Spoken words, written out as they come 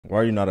Why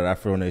are you not at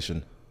Afro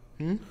Nation?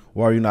 Hmm?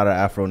 Why are you not at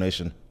Afro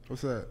Nation?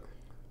 What's that?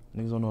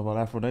 Niggas don't know about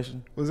Afro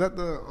Nation? Was that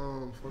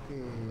the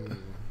fucking?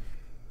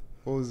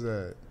 What was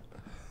that?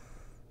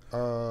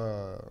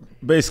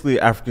 Basically,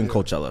 African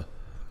Coachella.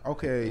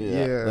 Okay,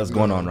 yeah. That's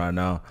going on right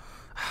now.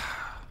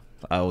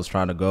 I was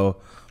trying to go,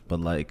 but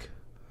like,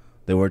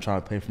 they were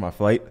trying to pay for my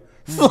flight.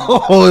 So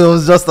it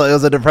was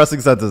a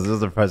depressing sentence. It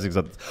was a depressing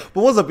sentence.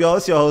 But what's up, y'all?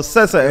 It's your host,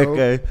 Sensei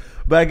AK.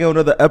 Back in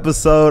another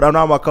episode. I'm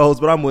not my co-host,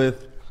 but I'm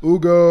with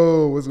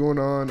Ugo. What's going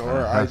on?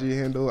 Or IG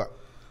handle,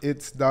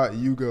 it's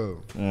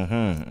 .ugo.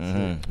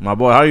 My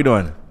boy, how you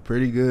doing?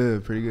 Pretty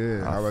good, pretty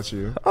good. How about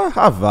you? I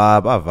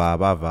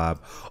vibe.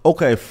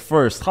 Okay,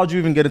 first, how'd you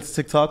even get into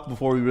TikTok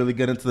before we really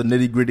get into the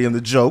nitty gritty and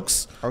the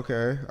jokes?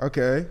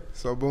 Okay.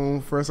 So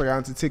boom, first I got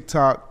into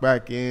TikTok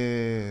back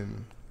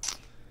in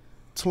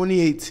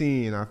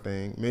 2018, I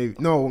think. Maybe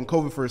no, when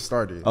COVID first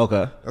started.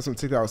 Okay. That's when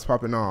TikTok was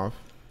popping off.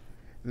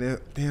 And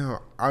then, damn,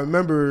 I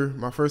remember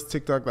my first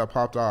TikTok that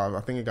popped off. I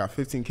think it got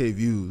 15K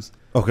views.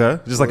 Okay.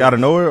 Just like out of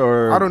nowhere,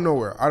 or out of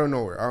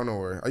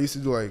nowhere. I used to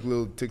do like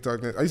little TikTok.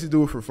 I used to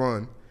do it for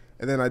fun.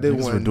 And then I did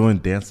one. You were doing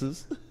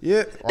dances?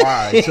 Yeah. All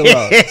right, chill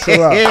out.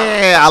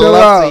 Yeah, I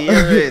love to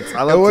hear it.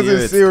 It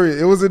wasn't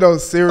serious. It wasn't no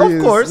serious.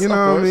 Of course. You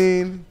know what I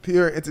mean?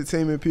 Pure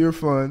entertainment, pure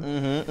fun.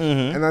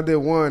 And I did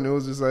one. It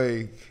was just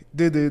like,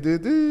 and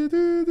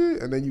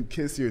then you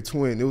kiss your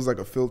twin. It was like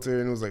a filter,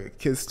 and it was like a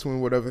kiss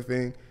twin, whatever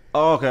thing.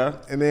 Oh, okay.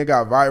 And then it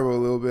got viral a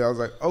little bit. I was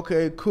like,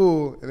 okay,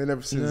 cool. And then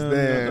ever since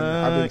then,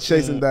 I've been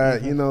chasing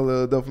that,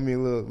 little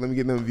dopamine, let me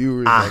get them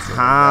viewers.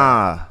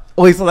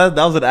 Wait, so that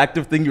was an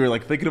active thing you were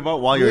like thinking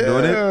about while you were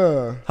doing it?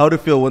 How did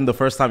it feel when the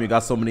first time you got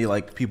so many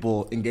like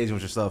people engaging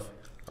with your stuff?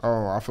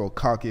 Oh, I felt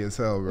cocky as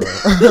hell, bro.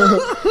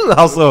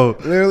 How so?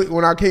 Literally,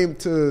 when I came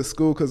to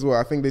school, because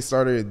I think they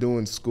started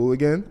doing school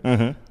again.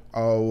 I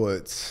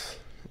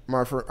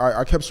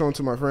kept showing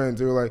to my friends.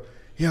 They were like,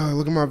 "Yo,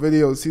 look at my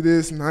videos. See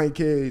this?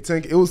 9K,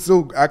 10K." It was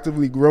still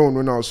actively growing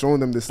when I was showing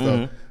them this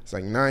stuff. It's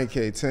like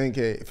 9K,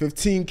 10K,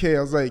 15K.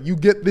 I was like, "You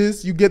get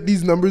this? You get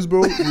these numbers,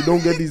 bro? You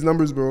don't get these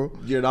numbers, bro."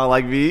 You're not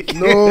like me.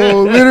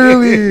 No,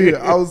 literally.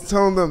 I was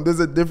telling them there's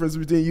a difference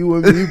between you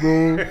and me,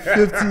 bro.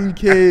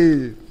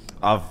 15K.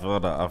 I feel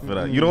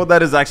that. You know what?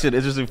 That is actually an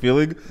interesting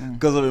feeling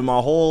because in my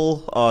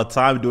whole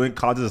time doing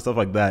content and stuff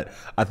like that,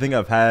 I think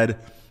I've had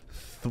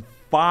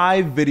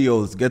 5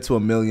 videos get to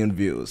 1 million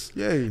views.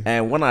 Yay.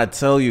 And when I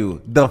tell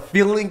you, the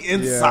feeling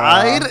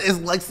inside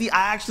is like, see,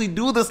 I actually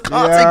do this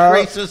content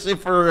creation shit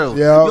for real.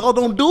 Y'all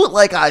don't do it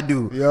like I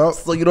do.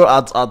 So,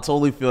 I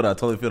totally feel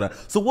that.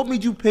 So what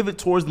made you pivot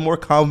towards the more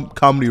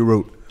comedy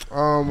route?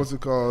 What's it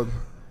called?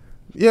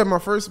 Yeah, my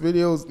first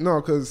videos,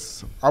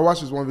 because I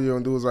watched this one video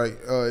and it was like,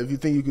 if you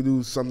think you could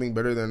do something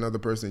better than another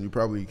person, you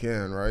probably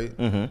can, right?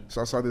 So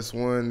I saw this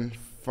one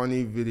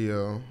funny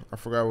video. I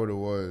forgot what it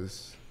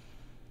was.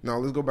 Now,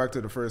 let's go back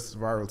to the first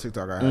viral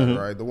TikTok I had,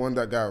 right? The one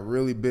that got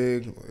really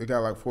big. It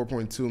got like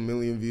 4.2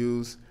 million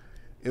views.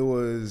 It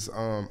was,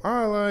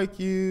 I like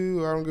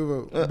you, I don't give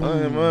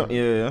a...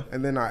 Yeah.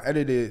 And then I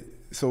edited it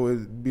so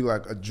it'd be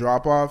like a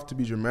drop-off to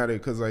be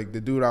dramatic because like the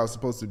dude I was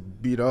supposed to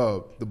beat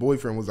up, the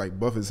boyfriend was like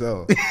buff as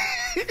hell.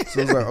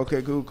 So I was like,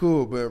 okay,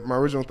 cool. But my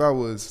original thought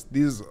was,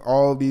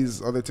 all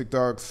these other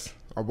TikToks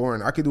are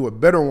boring. I could do a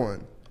better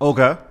one.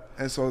 Okay.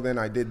 And so then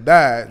I did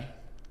that.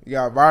 It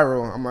got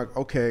viral. I'm like,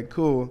 okay,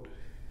 cool.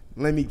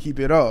 Let me keep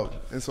it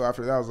up. And so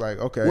after that, I was like,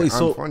 okay,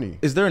 I'm funny.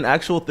 Is there an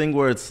actual thing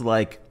where it's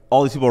like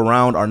all these people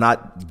around are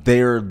not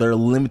they're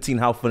limiting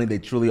how funny they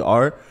truly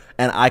are,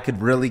 and I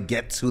could really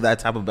get to that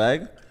type of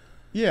bag?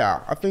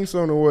 Yeah, I think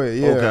so in a way.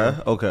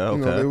 Yeah.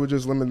 Okay. They would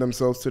just limit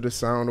themselves to the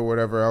sound or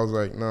whatever. I was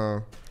like,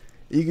 no,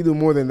 you can do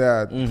more than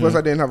that. Plus,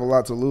 I didn't have a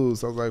lot to lose.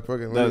 So I was like,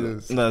 fucking, let me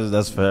just.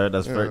 That's fair.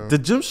 Fair.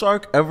 Did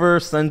Gymshark ever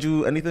send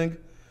you anything?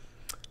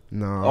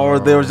 No. Or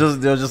they were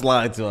just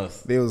lying to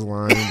us. They was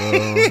lying,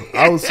 bro.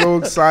 I was so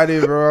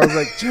excited, bro. I was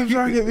like,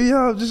 Gymshark, hit me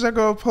up. Just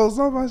go post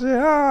up my shit.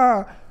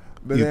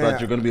 But you thought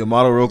you were gonna be a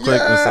model real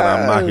quick and said,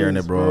 I'm not hearing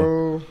it,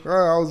 bro.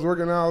 I was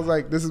working out. I was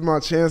like, this is my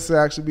chance to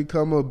actually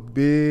become a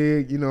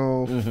big,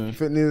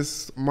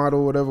 fitness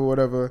model,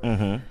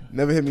 whatever.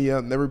 Never hit me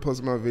up. Never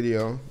posted my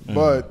video.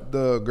 But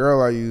the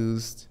girl I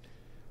used,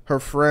 her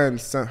friend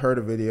sent her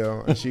the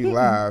video and she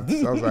laughed.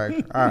 So I was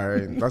like, all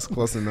right, that's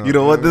close enough. You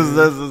know what? This is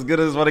as good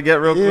as what I get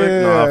real quick.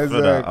 No, I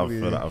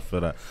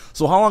feel that.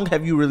 So how long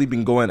have you really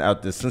been going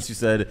at this? Since you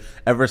said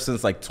ever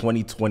since like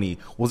 2020,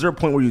 was there a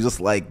point where you just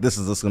like, this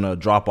is just gonna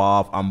drop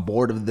off? I'm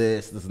bored of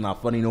this. This is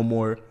not funny no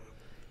more.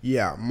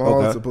 Yeah,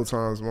 multiple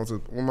times.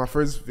 When my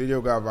first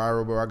video got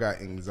viral, bro, I got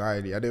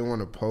anxiety. I didn't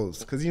want to post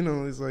because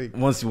it's like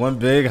once you went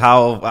big,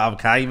 how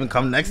can I even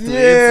come next to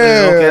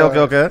it?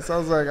 Okay. So I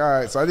was like, all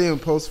right. So I didn't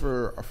post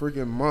for a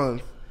freaking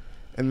month,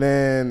 and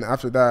then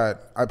after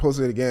that, I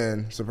posted it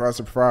again.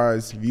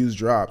 Surprise, views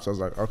dropped. So I was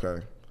like,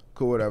 okay,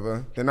 cool,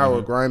 whatever. Then I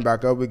would grind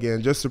back up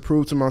again just to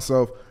prove to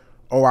myself,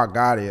 oh, I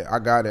got it.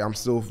 I'm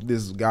still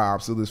this guy.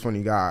 I'm still this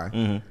funny guy.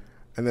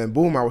 And then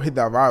boom, I would hit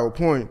that viral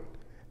point.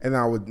 And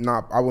I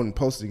wouldn't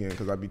post again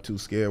because I'd be too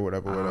scared,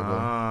 whatever.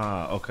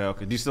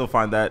 Okay. Do you still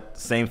find that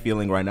same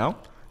feeling right now?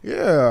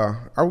 Yeah,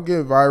 I would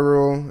get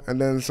viral, and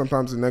then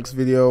sometimes the next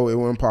video it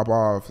wouldn't pop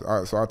off,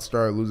 so I'd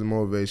start losing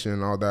motivation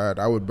and all that.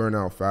 I would burn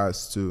out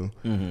fast too.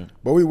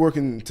 But we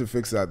working to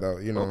fix that though.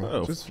 You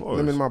know, just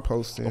limit my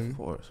posting, Of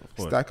course.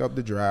 stack up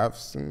the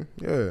drafts, and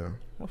yeah.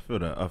 I feel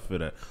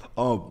that.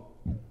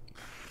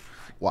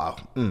 Wow.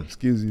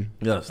 Excuse you.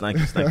 Yes, thank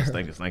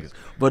you.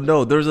 But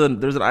no, there's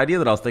an idea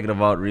that I was thinking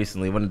about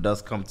recently when it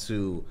does come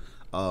to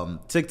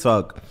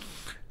TikTok.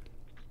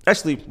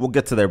 Actually, we'll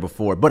get to there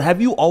before. But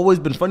have you always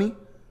been funny?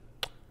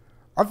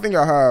 I think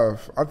I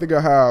have.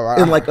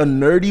 In like a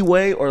nerdy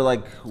way, or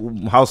like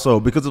how so?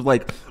 Because of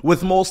like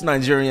with most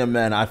Nigerian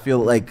men, I feel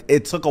like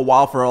it took a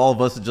while for all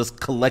of us to just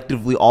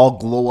collectively all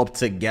glow up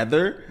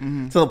together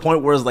to the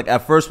point where it's like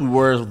at first we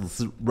were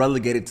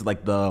relegated to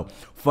like the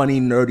funny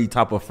nerdy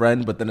type of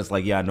friend, but then it's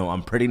like, yeah, no,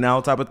 I'm pretty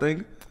now type of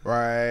thing.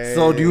 Right.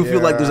 So do you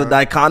feel like there's a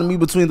dichotomy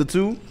between the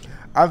two?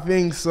 I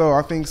think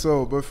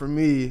so. But for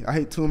me, I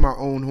hate tooting my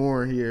own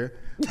horn here.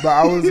 But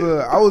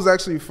I was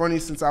actually funny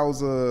since I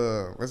was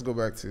let's go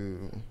back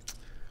to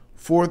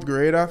 4th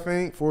grade, I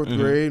think. 4th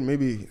grade,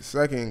 maybe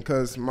 2nd,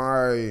 because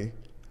my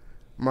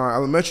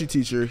elementary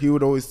teacher, he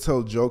would always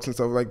tell jokes and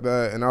stuff like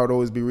that, and I would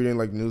always be reading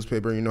like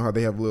newspaper. You know how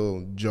they have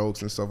little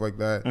jokes and stuff like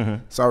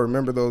that. So I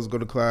remember those, go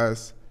to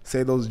class,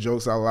 say those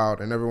jokes out loud,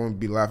 and everyone would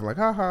be laughing like,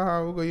 ha ha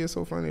ha, Ugo, you're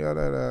so funny,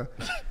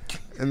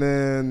 And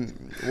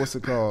then what's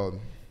it called?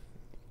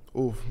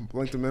 Oof,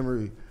 blank the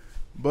memory.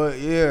 But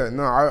yeah,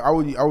 no, I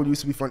would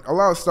used to be funny. A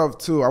lot of stuff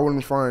too I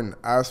wouldn't find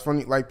as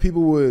funny. Like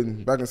people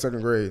would back in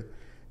 2nd grade,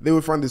 they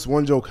would find this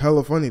one joke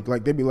hella funny.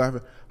 Like they'd be laughing,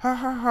 ha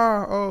ha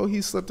ha, oh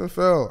he slipped and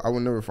fell. I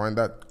would never find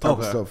that type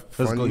of stuff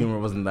funny. Physical humor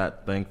wasn't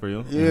that thing for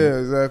you? Yeah,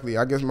 exactly.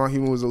 I guess my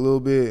humor was a little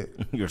bit.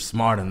 You're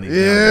smart in these.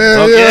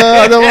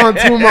 Yeah, I don't want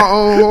to toot my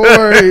own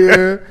horn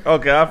here.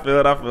 Okay, I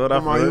feel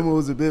it. My humor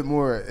was a bit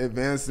more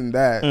advanced than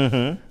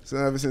that. So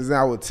ever since then,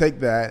 I would take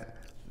that.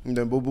 And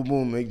then boom, boom,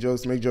 boom, make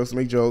jokes. And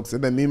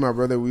then me and my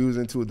brother, we was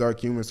into a dark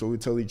humor, so we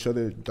tell each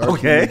other dark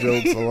humor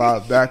jokes a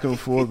lot, back and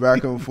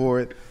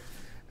forth.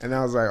 And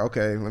I was like,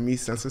 okay, let me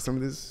censor some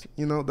of this,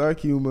 dark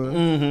humor,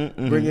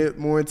 bring it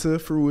more into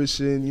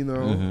fruition,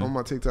 on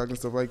my TikTok and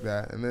stuff like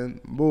that. And then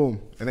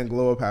boom, and then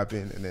glow up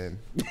happened, and then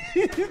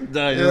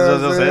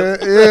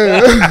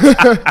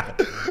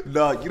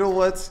No, you know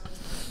what?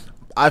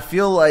 I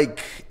feel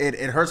like it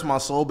hurts my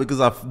soul because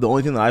the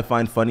only thing that I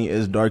find funny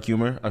is dark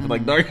humor. I feel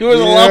like dark humor is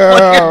a lot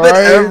funnier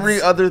than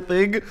every other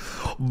thing.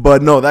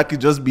 But no, that could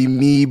just be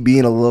me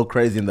being a little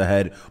crazy in the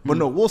head. But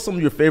no, what are some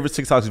of your favorite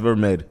TikToks you've ever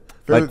made?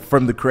 Like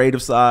from the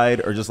creative side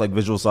or just like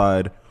visual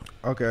side?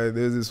 Okay,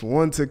 there's this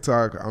one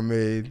TikTok I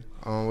made.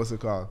 What's it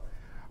called?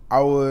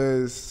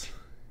 It's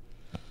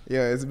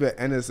a bit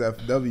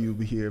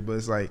NSFW here, but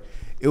it's like,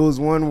 it was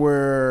one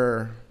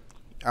where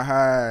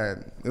I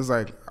was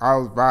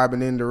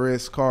vibing in the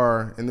race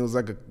car, and it was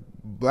like a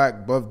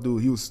black buff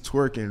dude. He was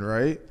twerking,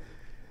 right?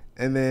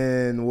 And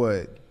then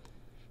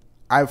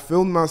I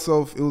filmed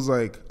myself. It was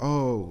like,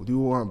 oh, do you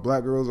want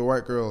black girls or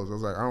white girls? I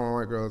was like, I don't want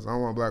white girls. I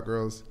don't want black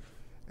girls.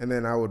 And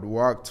then I would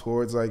walk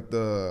towards like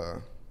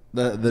the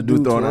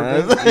dude throwing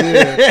eyes.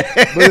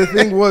 Yeah. But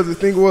the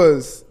thing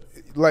was,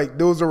 like,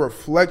 there was a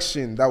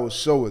reflection that would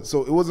show it.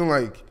 So it wasn't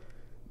like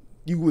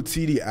you would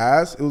see the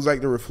ass. It was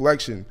like the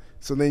reflection.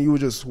 So then you would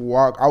just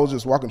walk. I was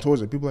just walking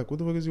towards it. People were like, what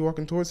the fuck is he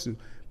walking towards to?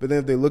 But then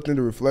if they looked in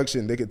the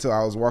reflection, they could tell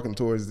I was walking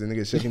towards the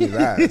nigga shaking his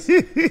ass.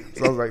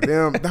 So I was like,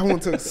 damn, that one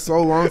took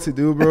so long to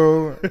do,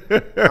 bro.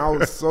 And I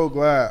was so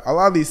glad. A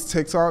lot of these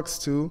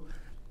TikToks, too,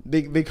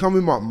 they come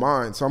in my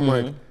mind. So I'm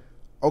like,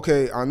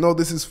 okay, I know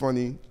this is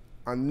funny.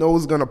 I know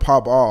it's going to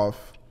pop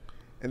off.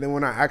 And then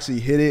when I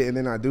actually hit it and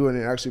then I do it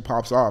and it actually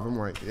pops off, I'm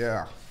like,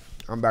 yeah,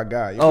 I'm that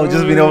guy. You know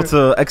just being able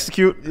to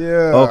execute?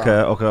 Yeah.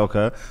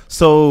 Okay.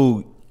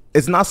 So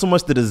it's not so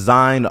much the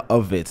design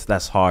of it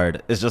that's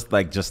hard. It's just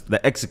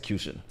the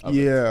execution of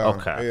it.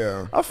 Okay.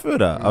 Yeah. I feel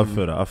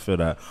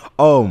that.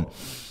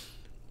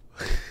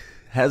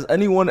 Has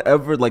anyone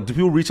ever, do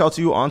people reach out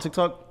to you on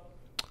TikTok?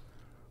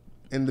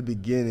 In the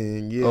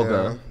beginning, yeah.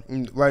 Okay.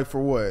 Like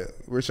for what?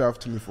 Reach out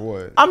to me for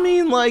what? I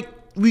mean,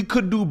 we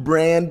could do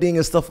branding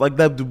and stuff like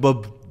that,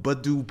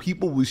 but do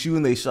people wish you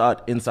and they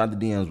shot inside the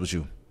DMs with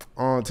you?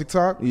 On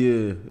TikTok?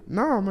 Yeah.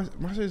 No,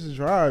 my shit's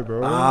dry,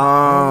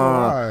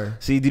 bro.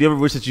 See, did you ever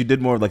wish that you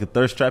did more of like a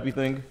thirst trappy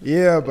thing?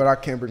 Yeah, but I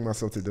can't bring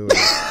myself to do it.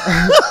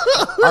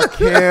 I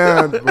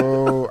can't,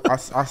 bro.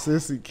 I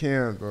seriously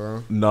can't,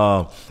 bro.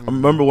 No. I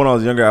remember when I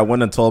was younger, I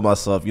went and told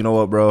myself, you know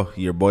what, bro?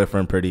 Your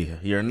boyfriend pretty.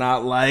 You're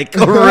not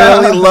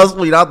really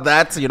lustful. You're not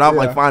that. You're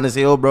not fine as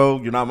hell,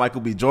 bro. You're not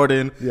Michael B.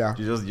 Jordan. Yeah.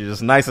 You're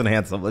just nice and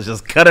handsome. Let's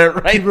just cut it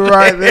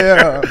right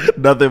there.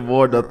 Nothing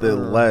more,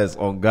 nothing less.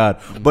 Oh, God.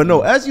 But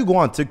no, as you go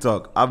on TikTok,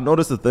 I've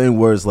noticed a thing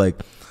where it's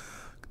like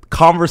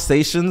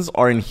conversations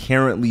are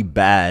inherently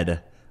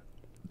bad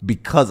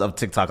because of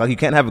TikTok. Like, you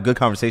can't have a good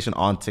conversation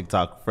on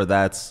TikTok for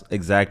that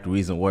exact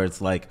reason, where it's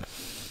like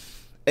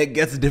it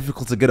gets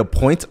difficult to get a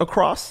point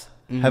across.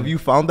 Have you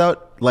found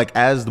out,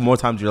 as the more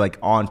times you're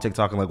on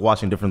TikTok and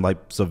watching different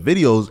types of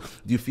videos,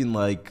 do you feel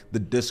like the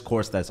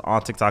discourse that's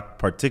on TikTok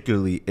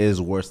particularly is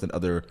worse than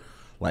other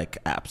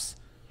apps?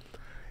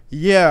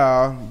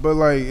 Yeah, but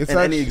like it's And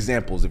actually, any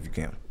examples if you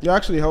can. it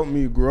actually helped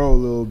me grow a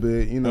little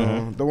bit. You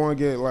know, don't want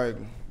to get like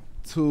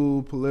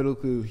too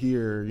political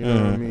here. You know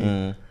what I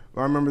mean?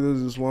 I remember there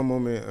was this one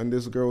moment, and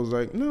this girl was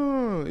like,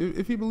 "No,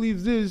 if he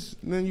believes this,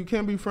 then you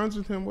can't be friends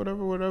with him.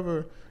 Whatever,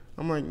 whatever."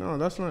 I'm like, "No,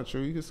 that's not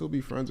true. You can still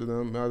be friends with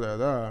him." Blah, blah,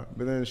 blah.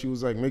 But then she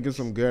was like making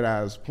some good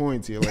ass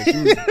points here. Like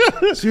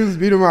she was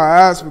beating my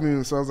ass for me,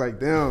 and so I was like,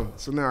 "Damn."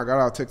 So now I got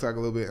out TikTok a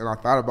little bit, and I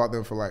thought about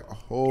them for like a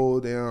whole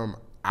damn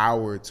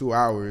hour, 2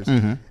 hours,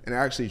 and it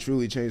actually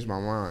truly changed my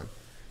mind.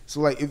 So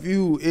like if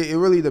you, it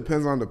really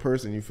depends on the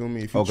person. You feel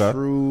me? If you're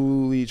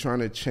truly trying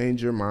to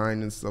change your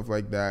mind and stuff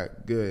like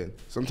that, good.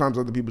 Sometimes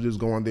other people just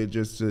go on there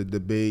just to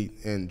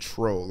debate and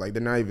troll. Like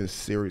they're not even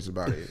serious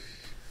about it.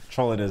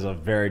 Trolling is a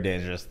very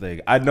dangerous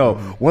thing. I know.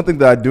 One thing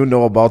that I do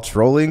know about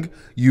trolling,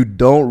 you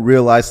don't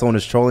realize someone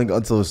is trolling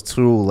until it's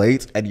too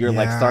late, and you're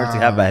like starting to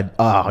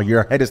have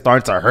your head is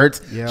starting to hurt,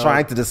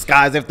 trying to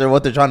disguise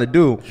what they're trying to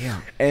do.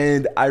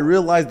 And I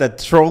realized that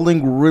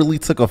trolling really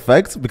took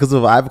effect because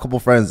I have a couple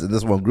friends in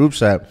this one group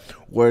chat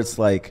where it's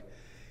like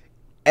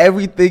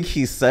everything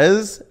he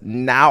says,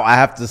 now I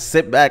have to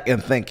sit back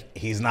and think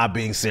he's not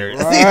being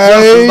serious. Right. He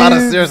just is not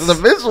a serious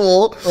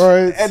individual.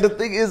 Right. And the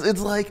thing is, it's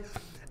like,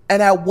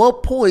 and at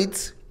what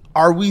point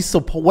are we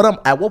supposed?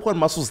 At what point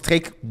am I supposed to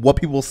take what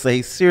people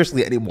say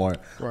seriously anymore?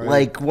 Right.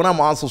 Like when I'm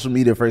on social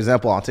media, for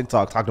example, on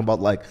TikTok, talking about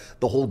like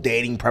the whole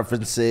dating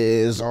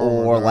preferences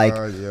or like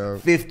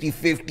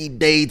 50-50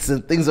 dates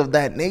and things of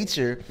that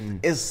nature,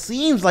 it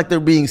seems like they're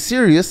being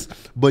serious,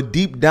 but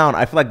deep down,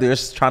 I feel like they're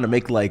just trying to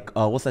make like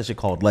what's that shit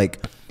called?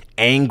 Like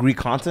angry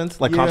content,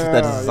 like content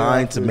that's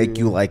designed to make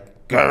you like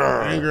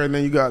angry, and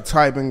then you got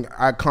typing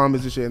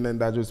comments and shit, and then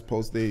that just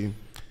post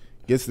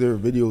gets their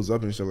videos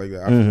up and shit like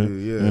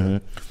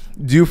that.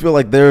 Do you feel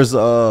like there's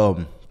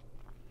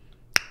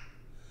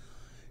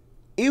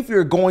if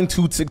you're going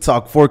to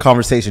TikTok for a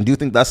conversation, do you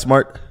think that's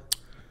smart?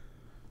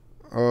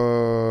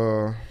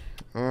 Because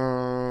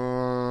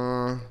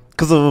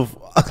of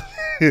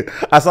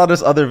I saw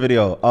this other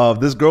video.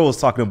 This girl was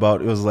talking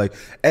about, it was like,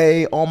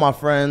 hey, all my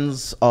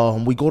friends,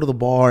 we go to the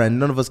bar and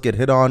none of us get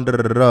hit on,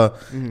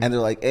 and they're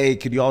like, hey,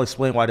 could you all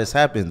explain why this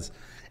happens?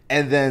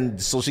 And then,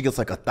 so she gets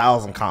like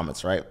 1,000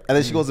 comments, right? And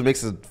then she goes and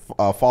makes a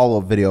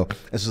follow-up video.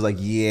 And she's like,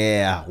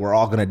 yeah, we're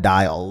all going to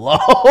die alone.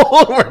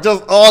 We're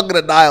just all going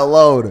to die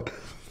alone.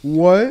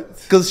 What?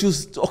 Because she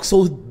was,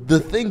 so the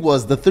thing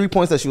was, the 3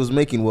 points that she was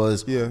making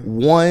was,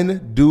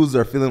 one, dudes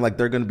are feeling like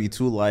they're going to be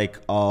too like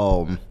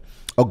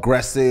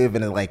aggressive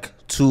and like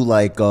too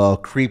like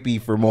creepy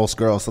for most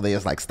girls. So they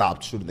just like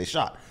stopped shooting, they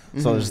shot.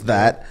 So there's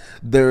that.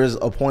 There's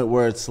a point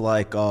where it's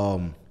like,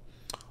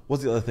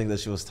 what's the other thing that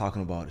she was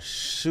talking about?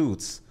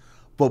 Shoots.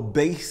 But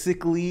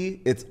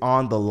basically, it's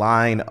on the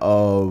line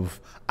of,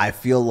 I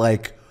feel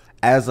like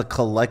as a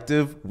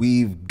collective,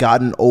 we've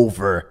gotten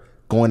over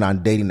going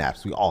on dating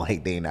apps. We all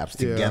hate dating apps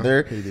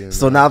together.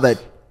 So now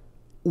that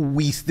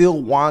we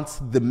still want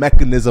the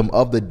mechanism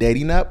of the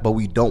dating app, but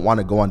we don't want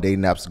to go on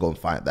dating apps to go and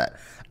find that.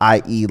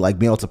 I.e., like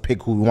being able to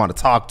pick who we want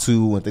to talk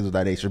to and things of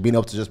that nature. Being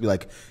able to just be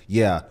like,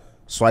 yeah,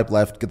 swipe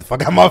left, get the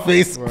fuck out of my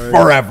face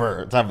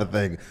forever type of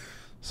thing.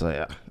 So,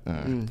 yeah.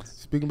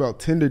 Speaking about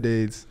Tinder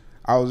dates,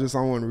 I was just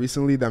on one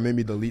recently that made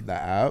me delete the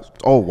app.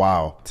 Oh,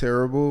 wow.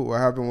 Terrible. What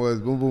happened was,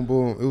 boom, boom,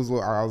 boom. It was,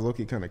 I was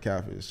low-key kind of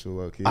catfish. So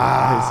low-key.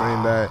 I hate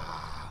saying that.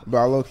 But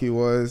I low-key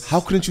was. How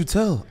couldn't you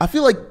tell? I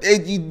feel like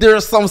there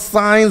are some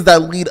signs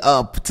that lead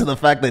up to the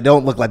fact they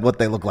don't look like what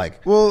they look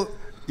like. Well,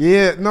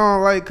 yeah. No,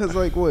 like, because,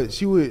 like, what?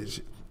 She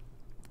would.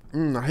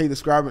 I hate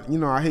describing, you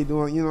know, I hate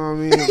doing, you know what I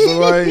mean? But,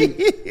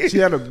 like, she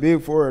had a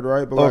big forehead,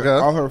 right? But, like,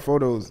 all her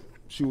photos,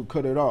 she would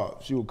cut it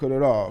off. She would cut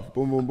it off.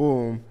 Boom, boom,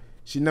 boom.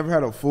 She never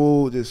had a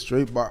full, just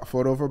straight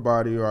photo of her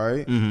body,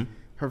 right?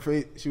 Her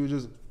face, she would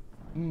just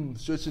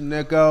stretch her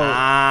neck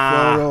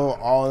out, photo,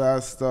 all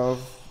that stuff.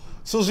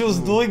 So she was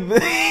doing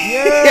this?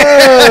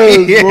 Yes,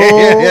 bro.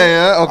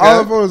 Okay.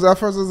 All the photos, at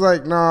first I was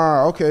like,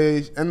 nah, okay.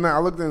 And then I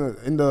looked in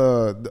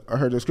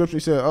her description,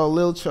 she said, oh,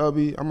 Lil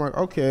Chubby. I'm like,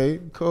 okay,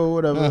 cool,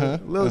 whatever.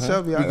 Lil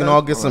Chubby. We can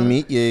all get some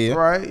meat,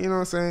 Right, you know what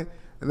I'm saying?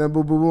 And then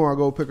boom, boom, boom, I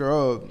go pick her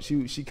up.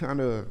 She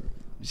kind of...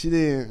 She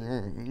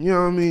didn't, you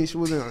know what I mean? She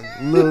wasn't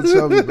a little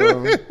chubby,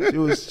 bro. She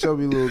was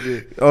chubby a little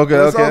bit. Okay,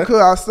 but it's all cool.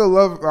 I still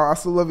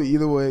love it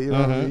either way. You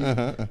know what I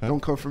mean? Don't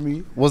come for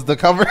me. Was the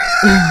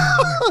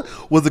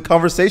was the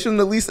conversation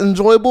at least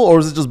enjoyable, or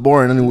was it just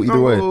boring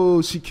either way?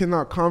 No, she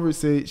cannot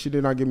conversate. She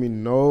did not give me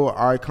no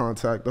eye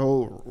contact.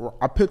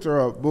 I picked her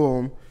up.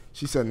 Boom.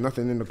 She said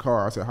nothing in the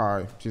car. I said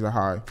hi. She said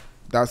hi.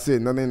 That's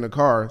it. Nothing in the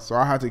car. So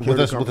I had to carry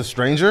with a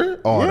stranger.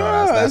 Oh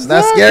no, that's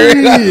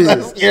scary.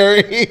 That's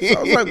scary. So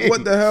I was like,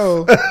 what the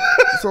hell?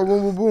 So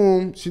boom, boom,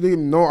 boom. She didn't give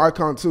me no eye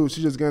contact too.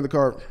 She just got in the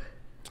car,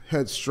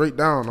 head straight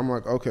down. I'm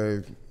like,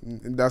 okay,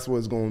 that's what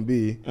it's going to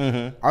be.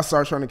 I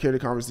started trying to carry the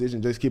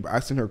conversation, just keep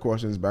asking her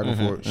questions back and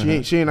forth.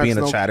 She ain't being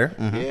a chatter.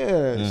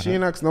 She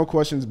ain't asked no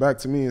questions back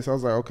to me. So I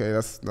was like, okay,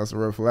 that's a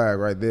red flag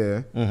right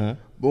there.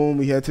 Boom,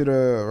 we head to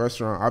the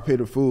restaurant. I pay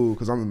the food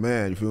because I'm the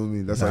man. You feel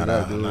me? That's like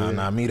that, dude.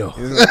 Nah, me though.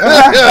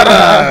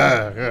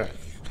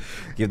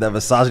 Give that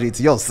misogyny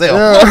to yourself.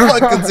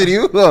 Yeah.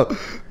 Continue.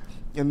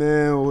 And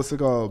then what's it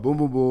called? Boom,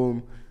 boom,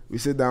 boom. We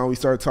sit down, we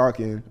start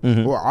talking.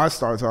 Or I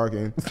start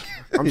talking.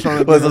 I'm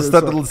trying to. Was it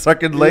set the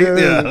second late?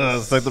 Yeah.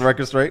 Set the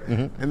record straight.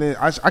 Mm-hmm. And then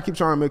I keep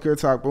trying to make her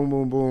talk. Boom,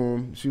 boom,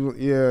 boom.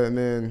 And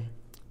then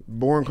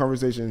boring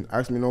conversation.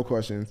 Ask me no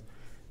questions.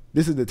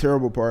 This is the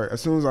terrible part.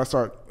 As soon as I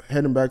start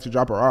heading back to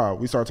drop her off,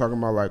 we start talking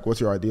about like, what's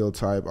your ideal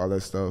type, all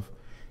that stuff.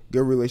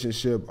 Good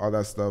relationship, all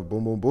that stuff.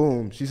 Boom, boom,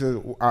 boom. She says,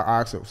 I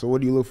asked her, so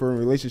what do you look for in a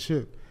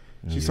relationship?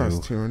 She starts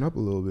tearing up a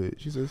little bit.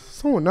 She says,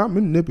 someone not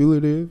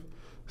manipulative,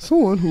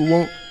 someone who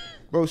won't.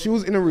 Bro, she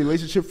was in a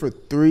relationship for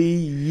 3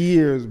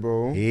 years,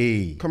 bro.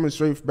 Hey. Coming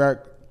straight back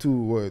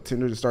to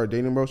Tinder to start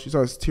dating, bro. She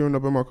starts tearing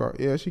up in my car.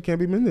 Yeah, she can't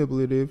be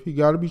manipulative. He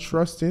got to be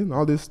trusting,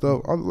 all this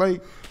stuff.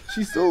 Like,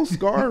 she's still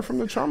scarred from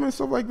the trauma and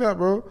stuff like that,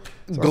 bro.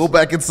 So Go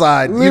back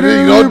inside. You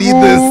literally, don't need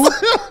bro,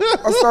 this.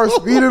 I start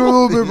speeding a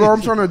little bit, bro.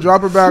 I'm trying to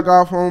drop her back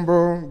off home,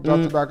 bro.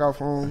 Dropped her back off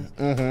home.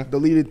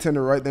 Deleted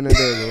Tinder right then and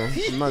there,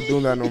 bro. I'm not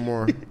doing that no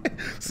more.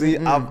 See,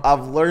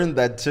 I've learned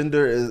that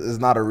Tinder is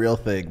not a real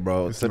thing,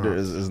 bro. Tinder not.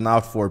 is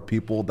not for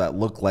people that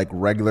look like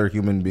regular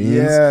human beings.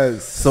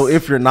 Yes. So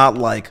if you're not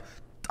like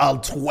a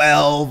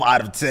 12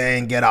 out of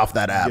 10, get off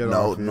that app. Get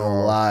No off,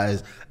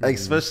 lies. Like,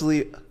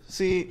 especially,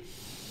 see,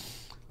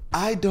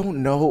 I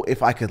don't know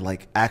if I could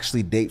like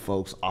actually date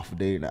folks off of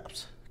dating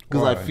apps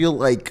because I feel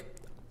like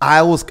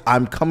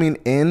I'm coming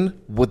in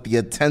with the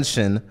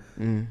intention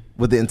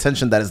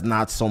that is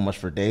not so much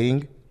for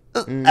dating.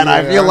 And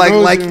I feel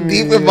like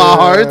deep in my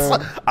heart,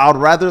 I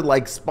would rather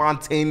like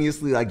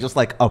spontaneously like just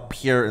like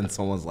appear in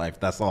someone's life.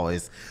 That's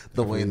always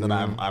the way that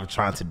I'm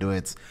trying to do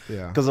it.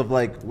 Yeah. Because of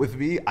like with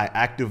me, I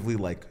actively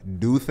like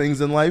do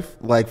things in life.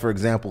 Like for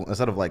example,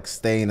 instead of like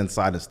staying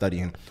inside and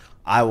studying,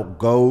 I will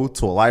go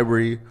to a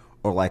library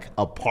or like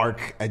a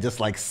park and just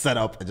like set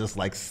up and just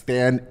like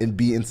stand and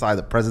be inside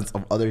the presence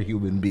of other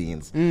human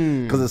beings.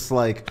 Because it's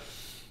like,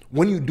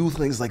 when you do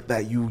things like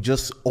that, you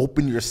just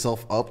open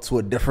yourself up to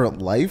a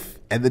different life,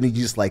 and then you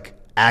just like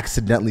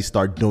accidentally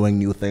start doing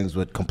new things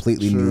with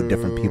completely new,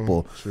 different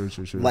people. True.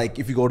 Like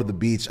if you go to the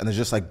beach and there's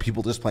just like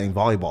people just playing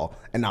volleyball,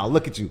 and now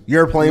look at you,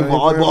 you're playing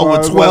volleyball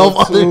with 12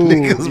 other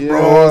niggas,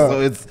 bro.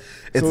 So it's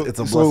a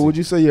blessing. So would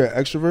you say you're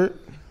an extrovert?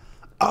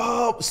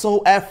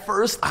 So at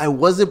first I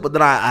wasn't, but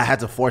then I had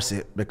to force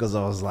it because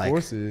I was like,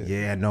 Force it?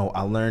 yeah, no,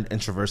 I learned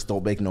introverts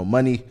don't make no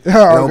money. Oh, They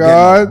don't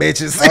God.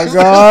 get no bitches. Oh,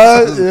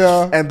 God.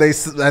 Yeah.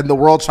 And the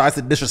world tries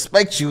to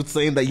disrespect you,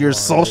 saying that you're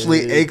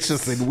socially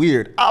anxious and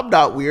weird. I'm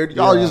not weird.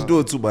 Y'all just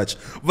doing too much.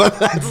 But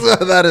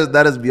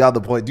that is beyond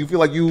the point. Do you feel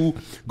like you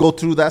go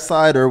through that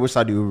side, or which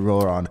side do you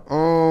roll on?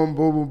 Boom,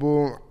 boom,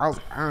 boom.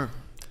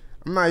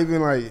 I'm not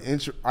even like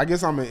I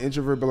guess I'm an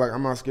introvert, but like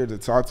I'm not scared to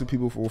talk to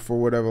people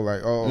for whatever.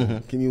 Like,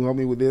 can you help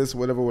me with this,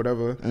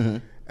 whatever.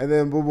 And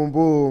then boom, boom,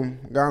 boom.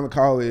 Got into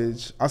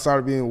college. I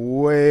started being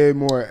way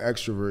more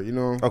extrovert. You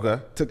know. Okay.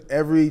 Took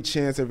every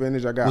chance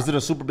advantage I got. Was it a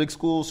super big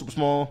school, super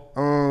small?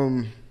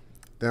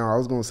 Damn, I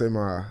was gonna say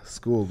my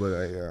school, but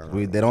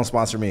They don't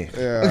sponsor me.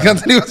 Yeah.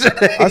 Continue with your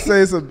I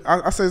say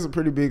it's a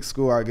pretty big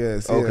school, I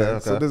guess. Yeah. Okay.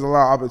 So there's a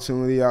lot of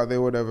opportunity out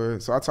there, whatever.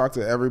 So I talk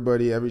to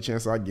everybody every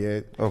chance I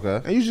get.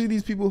 Okay. And usually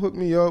these people hook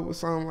me up with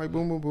something like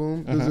boom, boom,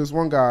 boom. There's this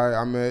one guy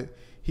I met.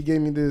 He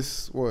gave me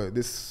this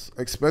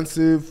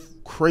expensive,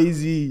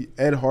 crazy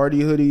Ed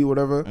Hardy hoodie,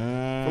 whatever,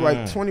 for like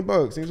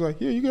 $20. He was like,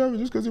 "Here, you can have it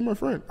just because you're my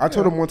friend." I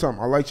told him one time,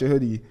 "I liked your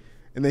hoodie."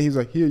 And then he was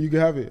like, "Here, you can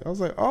have it." I was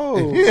like,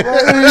 "Oh, it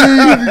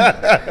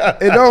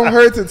don't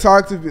hurt to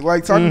talk to people.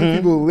 Like talking to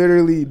people,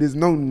 literally, there's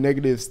no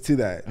negatives to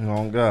that."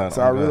 Oh God!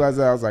 So I realized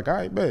that I was like,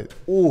 "I bet."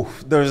 Ooh,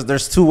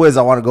 there's two ways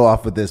I want to go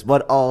off with this,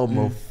 but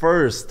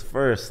first,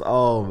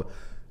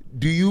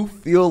 do you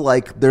feel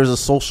like there's a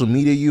social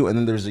media you and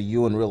then there's a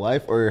you in real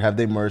life, or have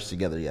they merged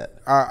together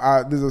yet?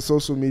 There's a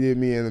social media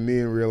me and a me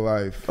in real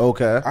life.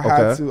 Okay. I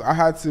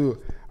had to.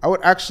 I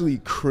would actually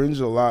cringe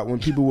a lot when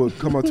people would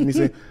come up to me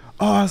saying,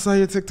 "Oh, I saw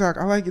your TikTok.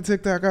 I like your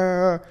TikTok."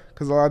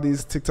 Because a lot of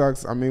these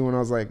TikToks I made when I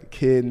was like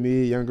kid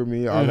me, younger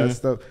me, all that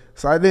stuff.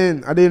 So I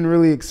didn't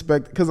really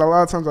expect, because a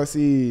lot of times I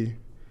see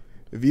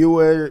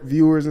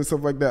viewers and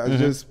stuff like that.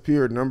 It's just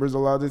pure numbers a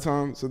lot of the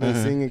time. So then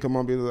seeing it come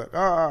on, be like,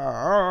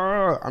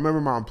 I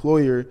remember my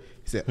employer.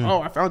 He said,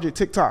 "Oh, I found your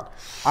TikTok."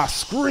 I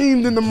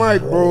screamed in the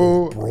mic,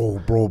 bro.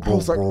 I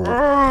was like,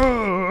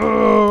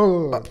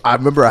 I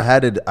remember I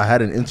had an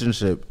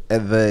internship,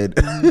 and then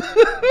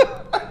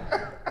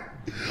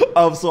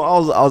so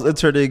I was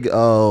interning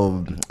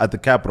at the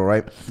Capitol,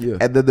 right? Yeah.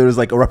 And then there was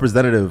like a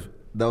representative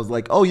that was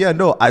like, "Oh yeah,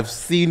 no, I've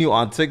seen you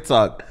on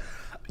TikTok.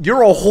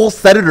 You're a whole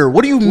senator.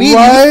 What do you mean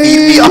you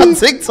see me on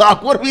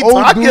TikTok? What are we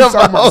talking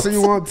about?" I see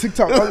you on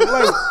TikTok.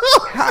 Like,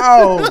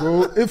 how,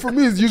 bro? And for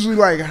me, it's usually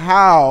like,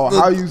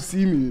 how you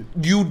see me.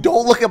 You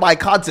don't look at my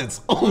contents.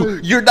 Oh,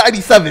 you're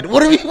 97.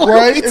 What are we?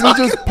 Right? And it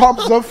just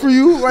pops up for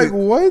you. Like,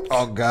 what?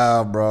 Oh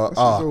God, bro. That's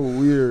so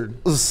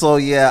weird. So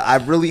yeah, I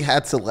really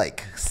had to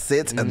like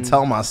sit and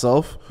tell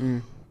myself,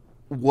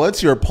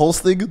 once you're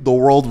posting, the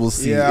world will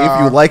see. Yeah.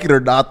 If you like it or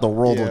not, the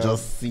world will Yeah.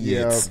 just see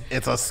Yeah. it.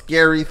 It's a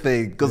scary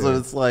thing because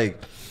it's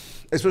like,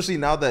 especially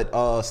now that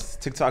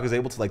TikTok is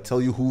able to like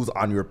tell you who's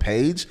on your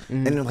page,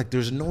 and you're like,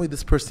 there's no way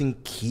this person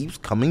keeps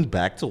coming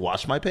back to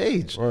watch my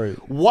page. Right.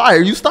 Why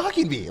are you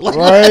stalking me? Like,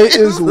 right?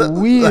 It's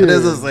weird. That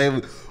is the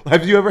same.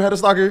 Have you ever had a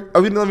stalker? I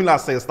mean, let me not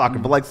say a stalker,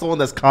 but like someone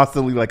that's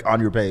constantly like on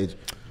your page.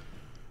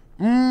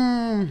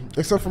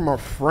 Except for my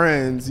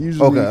friends,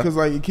 usually, because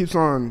like it keeps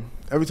on.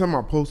 Every time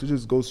I post, it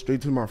just goes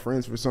straight to my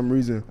friends for some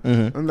reason.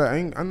 I'm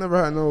like, I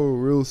never had no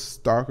real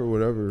stalk or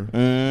whatever.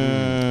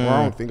 Well,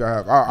 I don't think I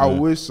have. I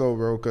wish so,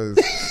 bro, because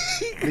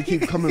they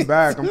keep coming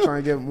back. I'm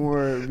trying to get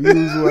more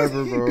views,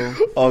 whatever, bro.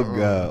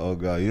 Oh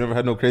god! You never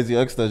had no crazy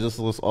ex that just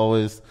was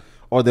always,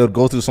 or they would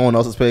go through someone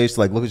else's page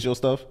to like look at your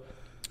stuff.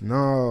 No,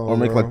 or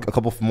make like a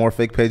couple more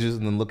fake pages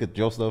and then look at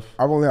your stuff.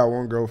 I've only had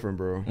one girlfriend,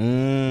 bro. You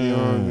know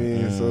what I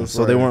mean?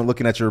 So they weren't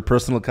looking at your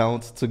personal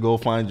accounts to go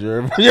find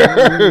your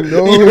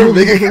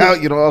big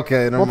account. You know,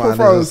 okay, never mind. My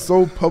profile is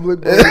so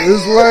public, bro.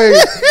 It's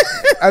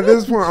like at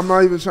this point, I'm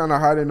not even trying to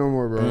hide it no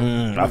more, bro.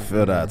 I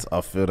feel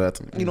that.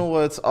 You know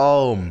what?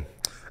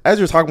 As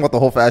you're talking about the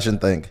whole fashion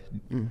thing.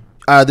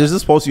 There's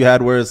this post you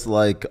had where it's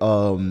like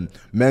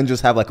men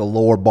just have like a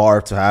lower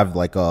bar to have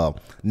like a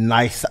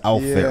nice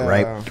outfit,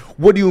 right?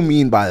 What do you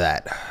mean by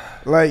that?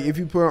 Like if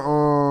you put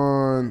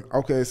on,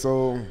 okay,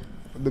 so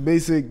the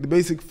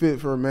basic fit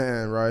for a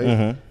man,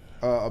 right?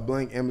 A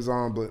blank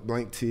Amazon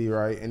blank tee,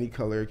 right? Any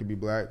color, it could be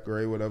black,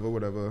 gray,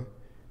 whatever.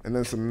 And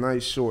then some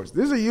nice shorts.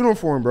 This is a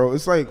uniform, bro.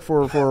 It's like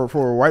for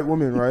a white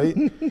woman, right?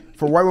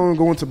 For white women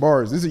going to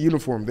bars, this is a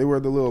uniform. They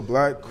wear the little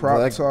black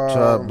crop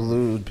top,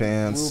 blue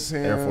pants,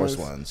 Air Force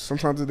Ones.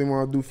 Sometimes if they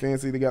want to do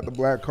fancy, they got the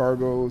black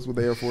cargos with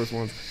the Air Force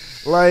Ones.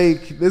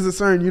 Like, there's a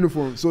certain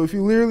uniform. So if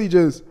you literally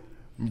just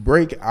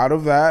break out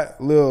of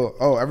that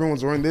little,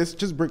 everyone's wearing this,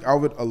 just break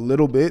out of it a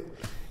little bit.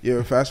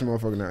 You're a fashion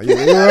motherfucker now.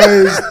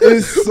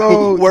 It's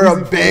so wear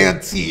a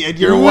band tee and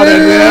you're one of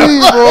them,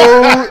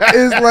 bro.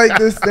 It's like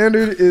the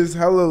standard is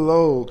hella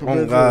low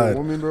compared to a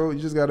woman, bro. You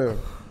just gotta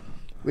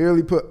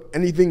literally put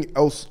anything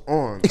else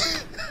on.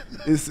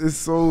 It's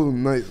so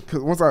nice.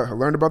 Cause once I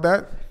learned about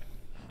that,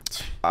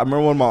 I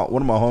remember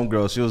one of my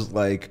homegirls. She was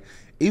like,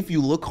 if you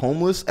look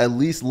homeless, at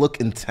least look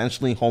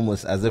intentionally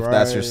homeless, as if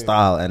that's your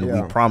style. And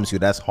we promise you,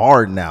 that's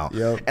hard now.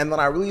 And then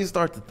I really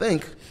start to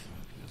think,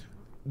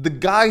 the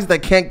guys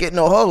that can't get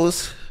no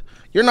hoes,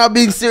 you're not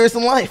being serious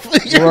in life.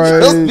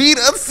 You're just being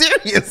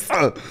unserious.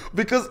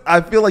 Because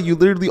I feel like you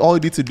literally all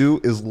you need to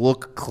do is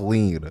look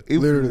clean.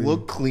 If you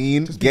look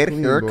clean, just get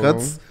clean,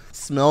 haircuts,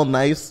 smell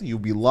nice, you'll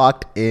be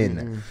locked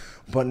in.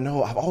 But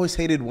no, I've always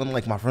hated when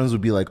like my friends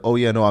would be like, oh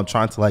yeah, no, I'm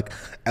trying to like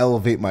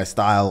elevate my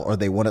style, or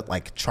they want to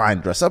like try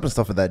and dress up and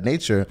stuff of that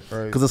nature.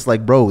 Because it's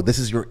like, bro, this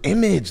is your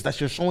image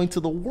that you're showing to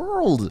the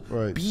world.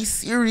 Be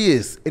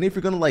serious. And if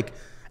you're gonna like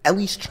at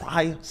least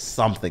try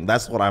something.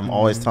 That's what I'm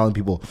always telling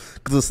people.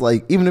 Because it's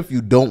like, even if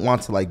you don't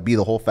want to like be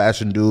the whole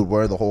fashion dude,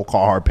 wear the whole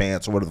Carhartt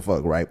pants or whatever the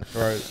fuck, right?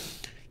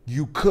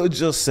 You could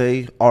just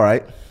say, all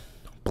right,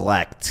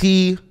 black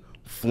tee,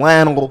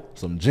 flannel,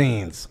 some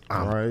jeans.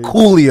 I'm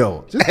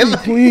coolio. Just be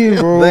clean,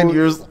 bro. Then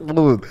you're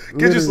smooth.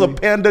 Get you some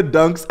Panda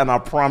Dunks, and I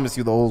promise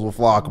you the hoes will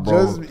flock,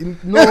 bro.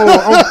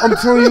 I'm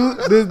telling you,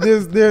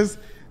 there's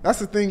that's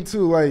the thing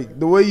too. Like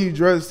the way you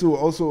dress too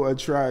also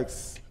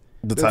attracts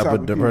the type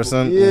of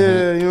person.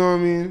 Yeah, you know what I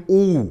mean?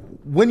 Ooh,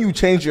 when you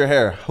change your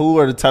hair, who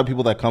are the type of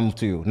people that come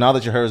to you? Now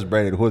that your hair is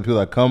braided, who are the people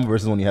that come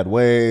versus when you had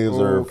waves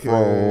or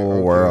fro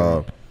or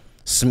a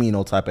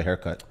Smino type of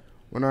haircut?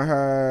 When I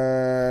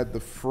had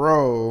the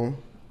fro,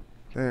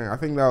 I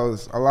think that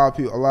was a lot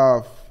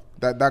of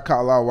caught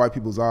a lot of white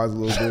people's eyes a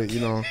little bit, you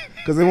know,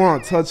 because they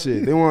want to touch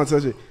it. Do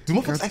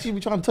motherfuckers actually be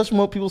trying to touch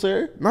more people's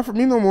hair? Not for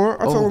me no more.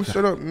 I tell them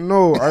straight up,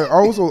 no. I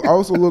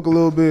also look a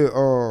little bit.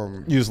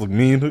 You just look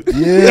mean.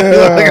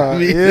 Yeah,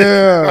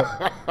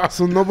 yeah.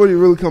 So nobody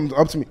really comes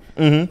up to me.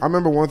 I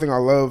remember one thing I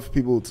love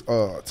people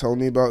telling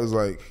me about is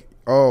like,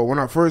 oh, when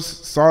I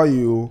first saw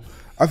you,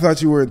 I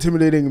thought you were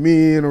intimidating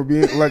me or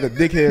being like a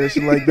dickhead or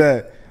shit like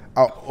that.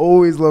 I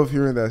always love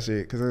hearing that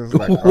shit because it's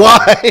like,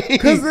 why?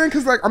 Because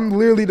like I'm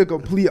literally the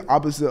complete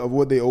opposite of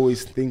what they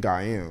always think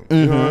I am.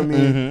 You know what I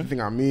mean? They think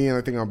I'm mean.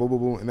 I think I'm boo boo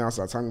boo, and then I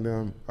start talking to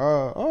them.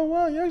 Oh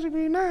wow, you actually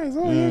pretty nice.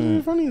 Oh, you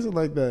actually funny and stuff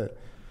like that.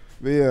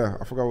 But yeah,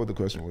 I forgot what the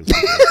question was.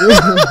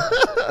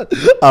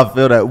 I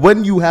feel that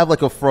when you have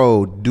like a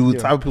fro, do the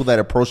type of people that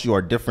approach you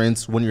are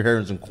different? When your hair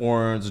is in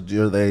corns,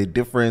 are they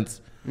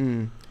different?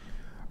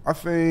 I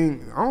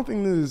don't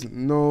think there's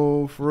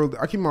no for real.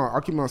 I keep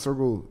my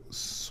circle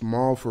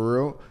small for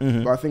real.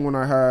 But I think when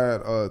I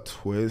had a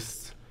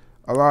twist,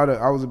 I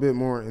was a bit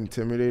more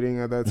intimidating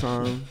at that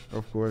time.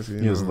 Of course, you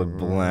just look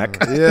black.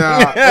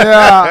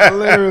 Yeah,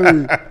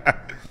 literally.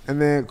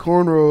 And then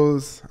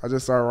cornrows, I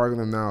just started rocking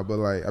them now. But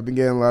like I've been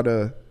getting a lot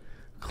of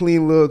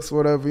clean looks,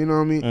 whatever. You know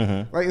what I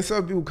mean? Like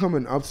instead of people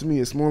coming up to me,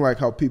 it's more like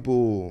how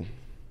people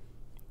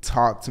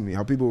talk to me,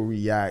 how people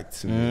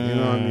react to me. You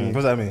know what I mean? What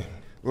does that mean?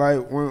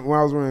 Like when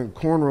I was wearing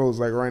cornrows,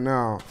 like right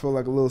now, I feel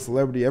like a little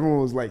celebrity.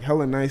 Everyone was like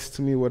hella nice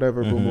to me,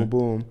 whatever, boom, boom,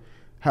 boom.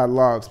 Had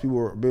locks. People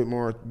were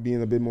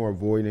being a bit more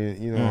avoidant,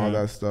 you know, all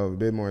that stuff, a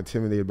bit more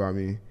intimidated by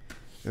me.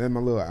 And then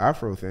my little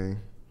afro thing.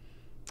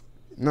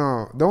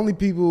 No, the only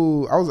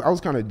people I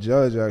was kind of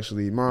judged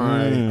actually.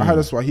 I had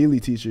a Swahili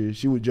teacher.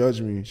 She would judge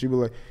me. She would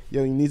be like,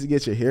 "Yo, you need to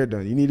get your hair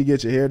done. You need to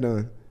get your hair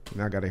done."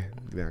 And I got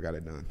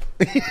it done.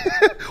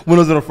 When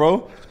was it a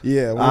fro?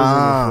 Yeah, when was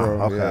it a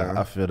fro? Okay, Yeah.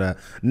 I feel that.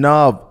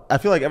 No, I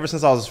feel like ever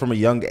since I was from a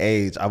young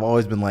age, I've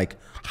always been like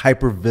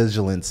hyper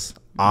vigilant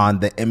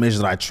on the image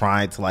that I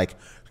try to like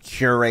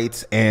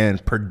curate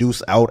and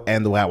produce out,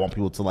 and the way I want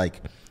people to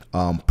like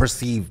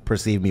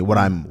perceive me, what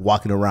I'm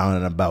walking around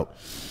and about.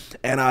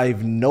 And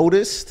I've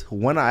noticed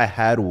when I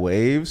had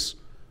waves,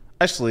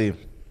 actually,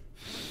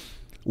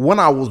 when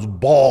I was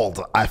bald,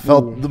 I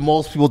felt the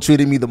most people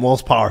treated me the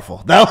most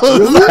powerful. That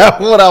was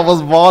when I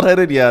was bald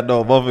headed. Yeah,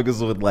 no,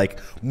 motherfuckers would like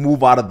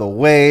move out of the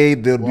way.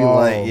 They'd be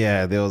like,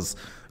 yeah, it was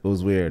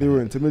weird. They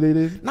were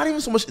intimidated? Not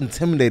even so much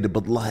intimidated,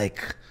 but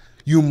like,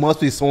 you must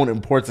be someone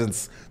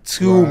important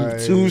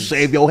to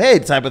shave your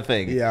head type of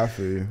thing. Yeah, I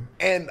feel you.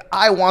 And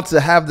I want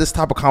to have this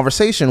type of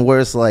conversation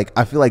where it's like,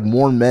 I feel like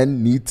more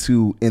men need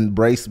to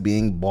embrace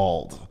being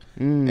bald.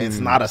 It's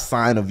not a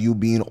sign of you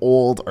being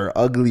old or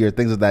ugly or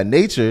things of that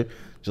nature.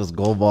 Just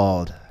go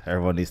bald.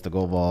 Everyone needs to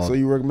go bald. So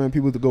you recommend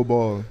people to go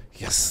bald?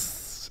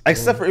 Yes.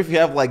 Except for if you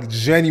have like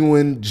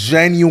genuine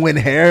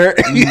hair.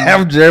 If you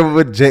have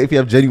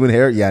genuine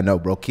hair, yeah, no,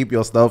 bro. Keep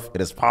your stuff.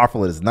 It is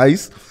powerful. It is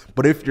nice.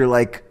 But if you're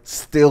like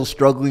still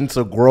struggling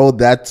to grow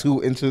that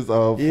 2 inches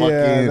of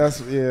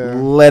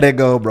let it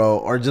go, bro.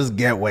 Or just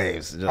get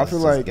waves. I feel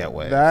like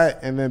that,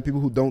 and then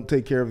people who don't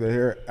take care of their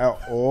hair at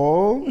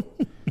all,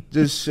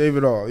 just shave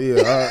it all. Yeah,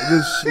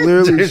 just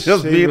literally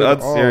just shave being it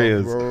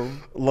unserious, all, bro.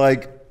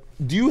 Like,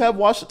 do you have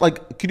wash?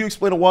 Like, can you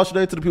explain a wash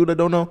day to the people that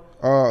don't know?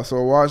 So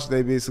a wash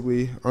day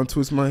basically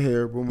untwist my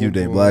hair. Boom, you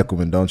boom, date black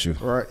women, don't you?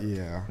 Right?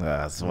 Yeah.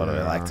 That's what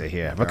I like to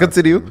hear. But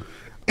continue.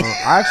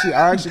 I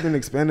actually been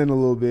expanding a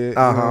little bit,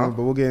 but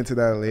we'll get into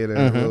that later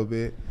a little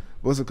bit.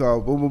 What's it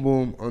called? Boom, boom,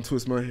 boom.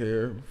 Untwist my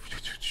hair,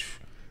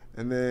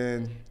 and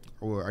then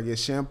I get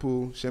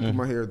shampoo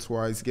my hair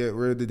twice, get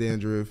rid of the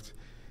dandruff,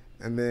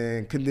 and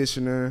then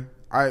conditioner.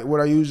 What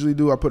I usually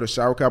do, I put a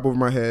shower cap over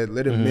my head,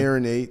 let it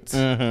marinate,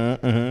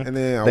 and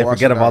then they wash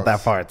forget it about out.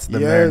 that part, the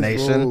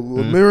marination.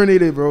 Bro.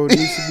 Marinate it, bro. It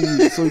needs to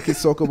be so you can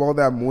soak up all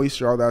that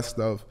moisture, all that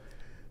stuff.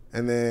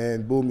 And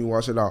then boom, you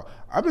wash it out.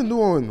 I've been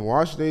doing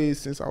wash days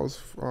since I was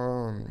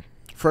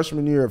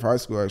freshman year of high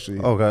school. Actually,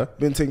 okay.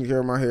 Been taking care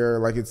of my hair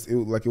like it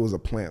was a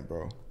plant,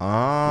 bro.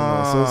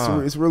 Ah, you know, so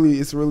it's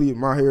really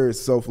my hair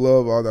is self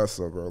love, all that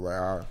stuff, bro.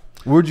 Like,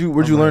 where'd you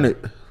learn it?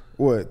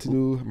 What to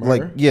do? My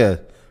like, hair? yeah.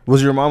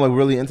 Was your mom like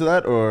really into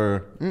that,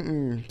 or?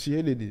 She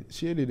hated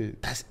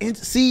it. That's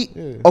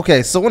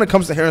okay. So when it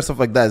comes to hair and stuff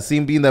like that,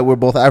 being that we're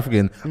both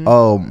African,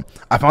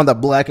 I found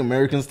that Black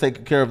Americans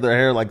take care of their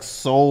hair like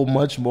so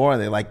much more,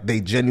 and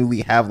they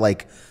genuinely have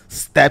like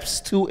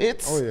steps to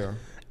it. Oh yeah.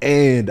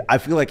 And I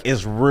feel like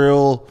it's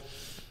real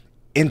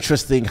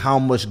interesting how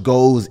much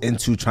goes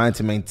into trying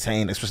to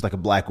maintain, especially like a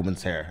Black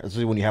woman's hair,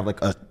 especially when you have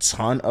like a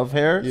ton of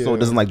hair, so it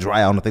doesn't like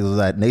dry out and things of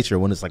that nature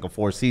when it's like a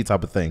 4C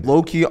type of thing.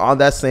 Low key on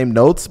that same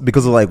notes,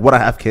 because of like when I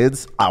have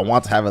kids, I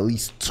want to have at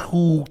least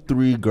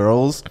 2-3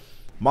 girls.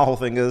 My whole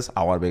thing is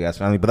I want a big ass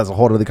family, but that's a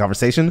whole other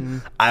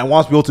conversation. I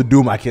want to be able to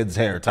do my kids'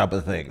 hair type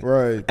of thing,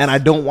 right? And I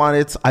don't want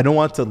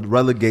to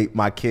relegate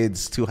my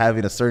kids to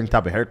having a certain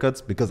type of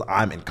haircuts because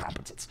I'm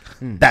incompetent.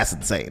 That's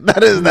insane.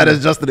 That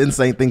is just an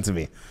insane thing to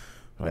me.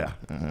 Oh, yeah.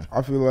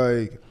 I feel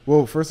like,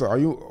 well, first of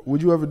all,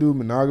 would you ever do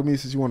monogamy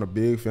since you want a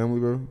big family,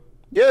 bro?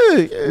 Yeah.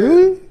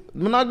 Really?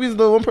 Monogamy is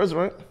the one person,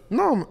 right?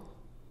 No.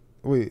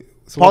 Wait.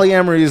 So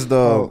polyamory is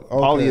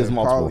poly is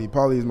multiple.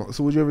 Poly is multiple.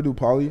 So would you ever do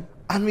poly?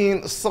 I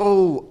mean,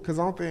 so because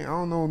I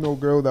don't know no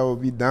girl that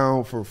would be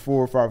down for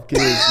 4 or 5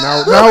 kids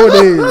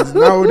nowadays,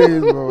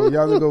 bro.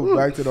 Y'all to go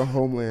back to the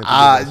homeland.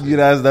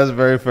 That's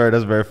very fair.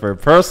 That's very fair.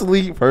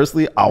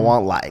 Personally, I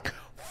want like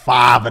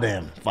 5 of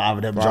them. 5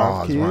 of them 5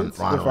 Johns kids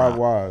run or 5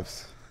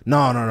 wives. No.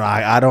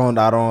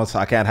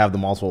 I can't have the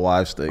multiple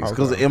wives things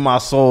because in my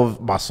soul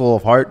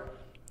of heart,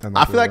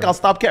 I feel like I'll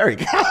stop caring.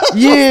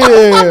 Yeah,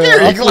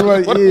 I feel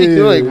like, what are we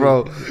doing,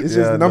 bro? It's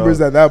just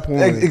numbers at that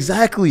point.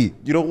 Exactly.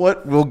 You know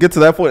what? We'll get to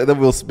that point and then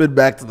we'll spin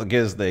back to the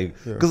kids thing.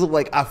 Because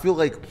I feel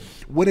like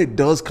when it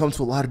does come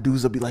to a lot of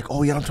dudes, they'll be like,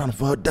 "Oh yeah, I'm trying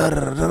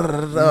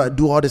to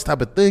do all this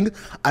type of thing."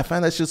 I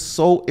find that's just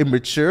so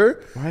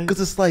immature because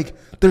it's like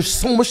there's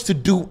so much to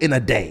do in a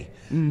day.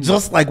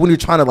 Just like when you're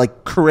trying to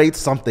like create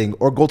something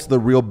or go to the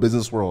real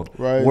business world,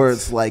 where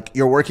it's like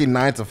you're working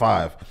 9 to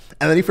 5.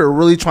 And then if you're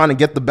really trying to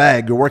get the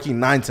bag, you're working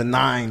 9 to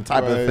 9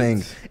 type of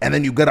thing. And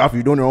then you get off,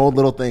 you're doing your own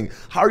little thing.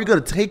 How are you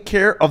going to take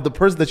care of the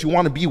person that you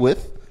want to be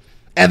with?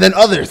 And then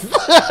others.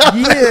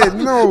 Yeah,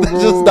 no, bro.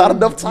 Just not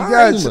enough time.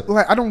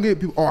 I don't get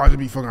people, I just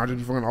be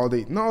fucking all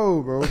day.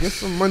 No, bro. Get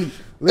some money.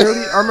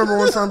 Literally, I remember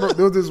one time, bro,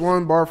 there was this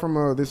one bar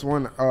from this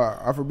one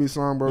Afrobeat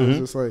song, bro. It was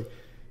just like,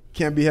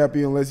 can't be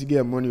happy unless you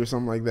get money or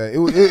something like that. It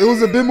was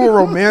a bit more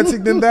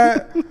romantic than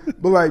that,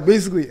 but like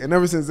basically, and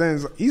ever since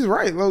then, he's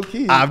right, low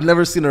key. I've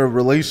never seen a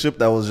relationship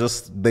that was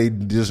just they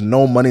just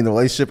no money in the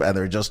relationship and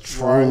they're just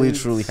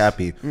truly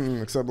happy.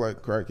 Except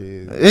like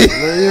crackheads. Like, you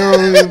know what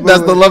I mean? That's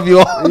like, the love you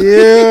all.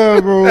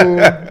 Yeah, bro.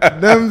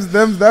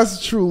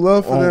 That's true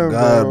love for them,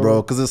 God,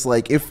 bro. Because it's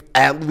like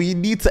we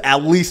need to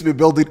at least be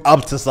building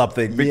up to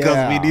something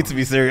because we need to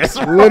be serious.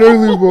 Bro.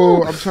 Literally,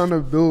 bro. I'm trying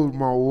to build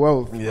my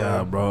wealth.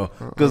 Yeah, bro.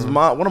 Because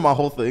one of my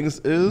whole things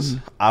is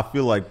I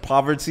feel like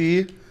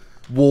poverty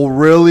will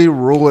really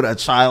ruin a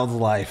child's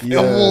life.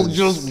 Yes. It will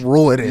just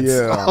ruin it.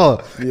 Yeah.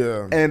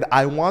 Yeah. And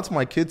I want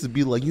my kids to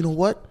be like, you know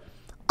what?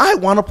 I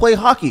want to play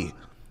hockey.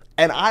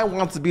 And I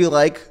want to be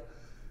like,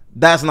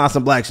 that's not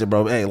some black shit,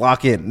 bro. Hey,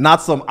 lock in.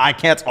 Not some I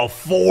can't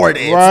afford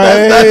it.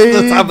 Right.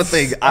 That's the type of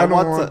thing. I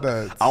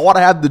want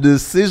to have the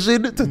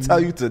decision to tell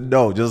you to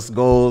no. Just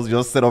go,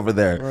 just sit over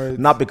there. Right.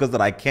 Not because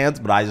that I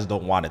can't, but I just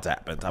don't want it to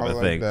happen. Type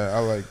of thing. I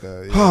like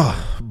that. Yeah.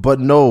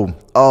 But no.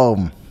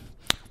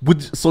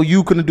 So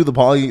you couldn't do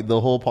the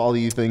whole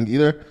poly thing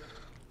either?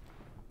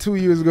 2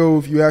 years ago,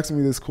 if you asked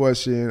me this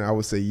question, I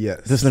would say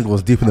yes. This nigga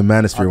was deep in the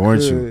manosphere,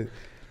 weren't you?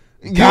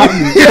 You caught me.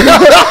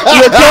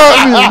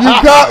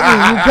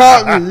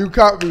 You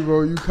caught me,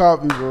 bro.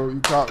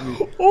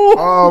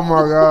 Oh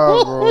my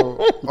god, bro.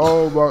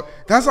 Oh my.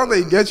 That's how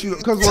they get you.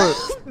 Cause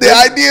what? The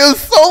idea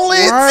is so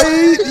lit.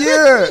 Right?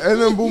 Yeah.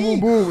 And then boom, boom,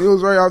 boom. It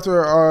was right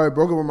after I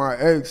broke up with my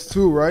ex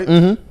too, right?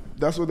 Mm-hmm.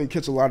 That's where they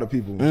catch a lot of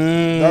people.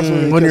 That's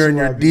when you're in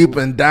your deep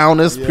and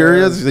downest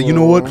periods. You say, you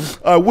know what?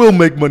 I will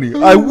make money.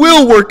 I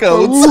will work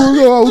out.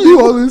 I'll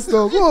do all this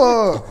stuff.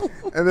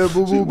 And then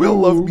boom, boom, will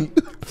love me.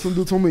 Some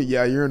dude told me,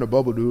 yeah, you're in a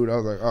bubble, dude. I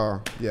was like,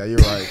 oh, yeah, you're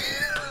right.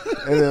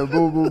 And then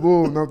boom, boom,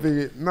 boom. And I'm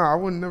thinking, I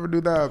would never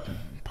do that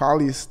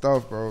poly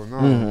stuff, bro.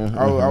 No.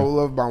 I would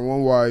love my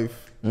one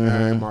wife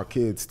and my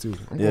kids, too.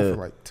 I'm going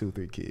for like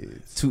 2-3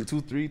 kids. Two,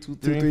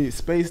 three.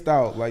 Spaced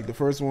out. Like the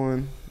first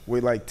one,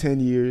 wait like 10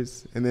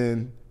 years. And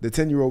then the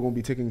 10-year-old gonna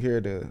be taking care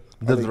of the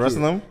rest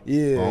of them.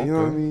 Yeah, you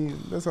know what I mean.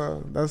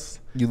 That's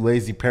you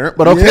lazy parent,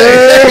 but okay,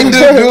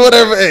 yeah, do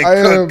whatever. Hey,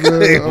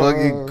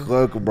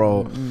 cook,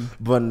 bro.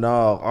 But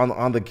no,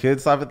 on the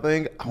kids side of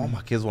thing, I want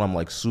my kids when I'm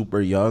like super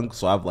young,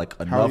 so I have like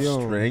enough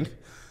strength.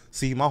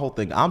 See, my whole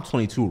thing, I'm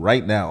 22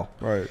 right now.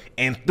 Right.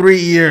 In 3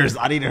 years,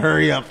 I need to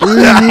hurry up.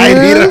 I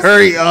need to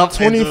hurry up.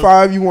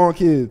 25, you want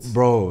kids,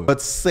 bro? But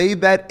say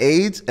that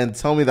age and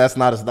tell me that's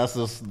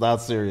just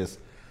not serious.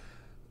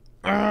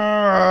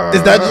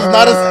 Is that just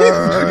not a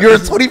you're a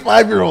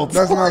 25-year-old?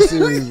 That's not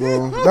serious,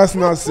 bro. That's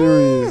not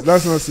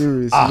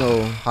serious.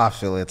 No. I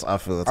feel it. I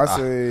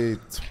say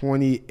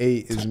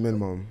 28 is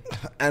minimum.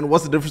 And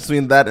what's the difference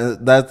between that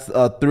and that's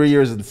 3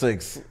 years and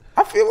 6?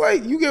 I feel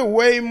like you get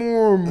way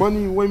more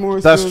money, way more.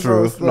 That's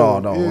true.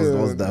 No,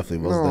 most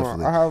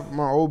definitely. I have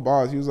my old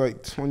boss. He was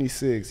like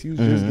 26. He was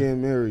just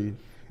getting married.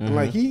 And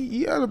like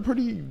he had a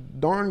pretty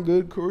darn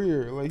good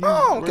career. Like he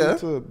was ready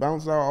to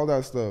bounce out all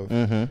that stuff.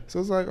 So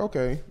it's like,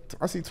 okay,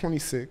 I see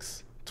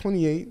 26,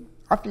 28.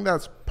 I think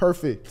that's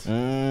perfect.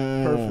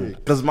 Perfect.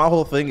 Because my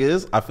whole thing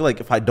is, I feel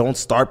like if I don't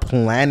start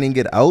planning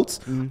it out,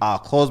 I'll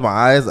close my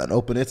eyes and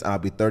open it, and I'll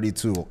be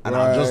 32, and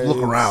I'll just look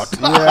around.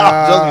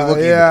 I'll just be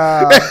looking.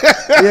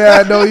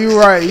 Yeah. No, you're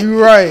right.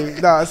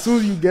 Nah, as soon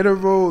as you get it,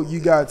 bro, you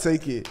gotta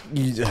take it.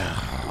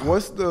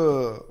 What's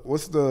called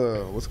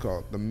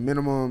the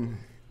minimum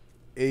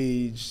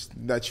age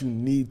that you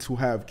need to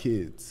have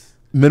kids?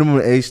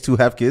 Minimum age to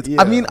have kids?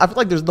 Yeah. I mean, I feel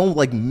like there's no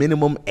like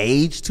minimum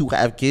age to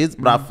have kids,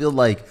 but I feel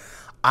like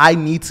I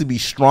need to be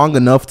strong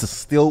enough to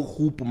still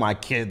hoop my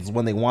kids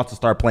when they want to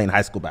start playing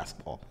high school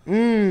basketball. We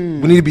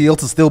need to be able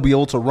to still be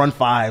able to run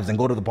fives and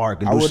go to the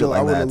park and do shit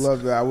like that. I would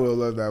have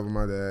loved that with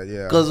my dad.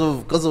 Yeah, because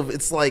of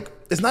it's like,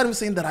 it's not even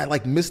saying that I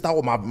like missed out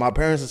with my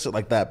parents and shit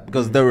like that,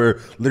 because they were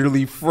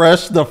literally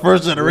fresh, the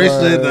first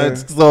generation. Right.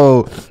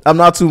 So I'm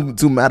not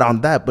too mad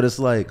on that, but it's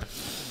like,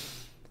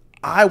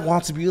 I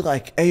want to be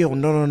like, hey, yo,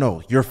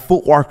 no. Your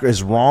footwork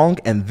is wrong,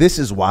 and this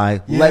is why.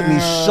 Yes, let me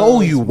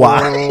show you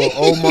why.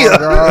 Oh, my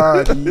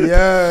God.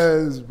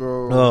 Yes,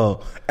 bro.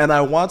 Oh, and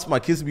I want my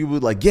kids to be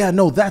like, yeah,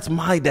 no, that's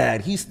my dad.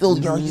 He's still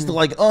young. He's still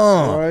like,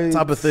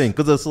 type of thing.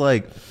 Because it's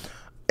like,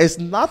 it's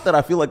not that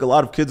I feel like a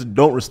lot of kids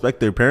don't respect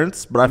their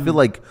parents, but I feel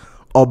like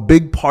a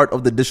big part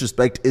of the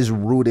disrespect is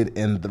rooted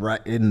in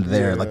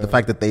there, like the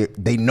fact that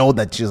they know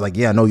that she's like,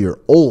 yeah, no,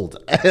 you're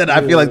old, and I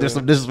feel like there's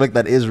some disrespect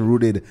that is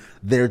rooted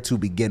there to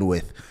begin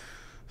with.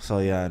 So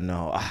yeah,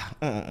 no.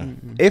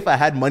 If I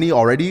had money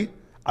already,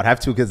 I'd have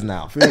 2 kids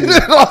now.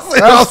 That's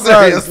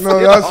facts.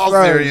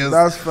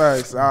 That's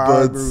facts.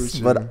 I agree with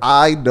you. But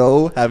I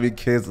know having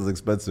kids is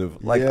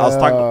expensive. Like I was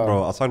talking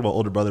about my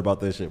older brother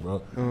about this shit, bro,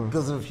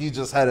 because he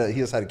just had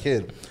a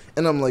kid,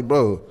 and I'm like,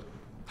 bro,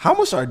 how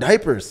much are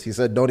diapers? He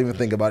said, don't even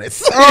think about it.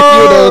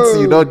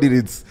 You don't need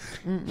it.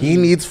 He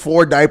needs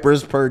 4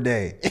 diapers per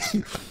day.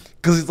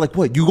 Because he's like,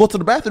 what? You go to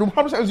the bathroom?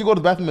 How many times do you go to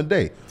the bathroom a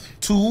day?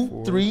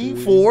 2,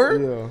 3, 4?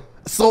 Yeah.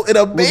 So in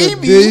a With a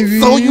baby,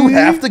 so you baby?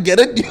 have to get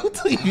a new.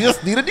 You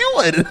just need a new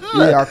one.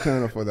 Yeah, I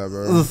couldn't afford that,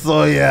 bro.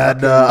 So yeah,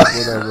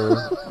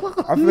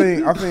 I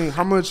think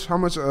how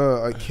much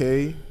a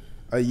K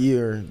a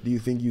year do you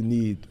think you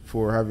need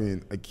for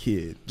having a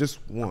kid? Just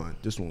one.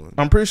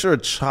 I'm pretty sure a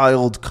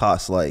child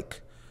costs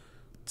like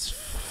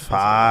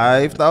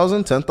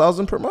 5,000,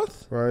 10,000 per month.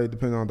 Right,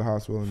 depending on the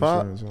hospital and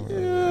insurance.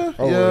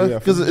 Yeah,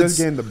 because it's just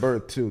getting the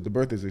birth too. The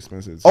birth is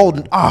expensive.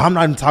 I'm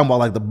not even talking about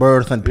like the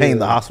birth and paying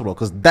the hospital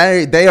because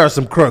they are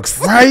some crooks,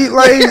 right?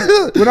 Like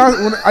when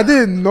I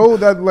didn't know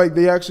that like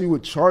they actually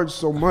would charge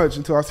so much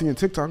until I seen a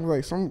TikTok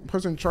like some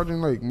person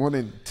charging like more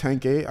than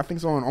 10K. I think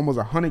it's on almost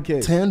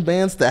 100K. 10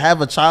 bands to have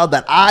a child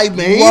that I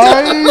made.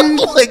 Right?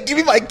 Like give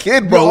me my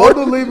kid, bro. All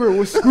the labor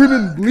was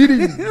screaming,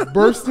 bleeding,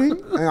 bursting,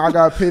 and I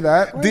gotta pay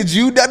that. Did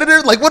you none of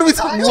it? Like what are we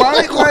talking?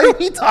 Right? What are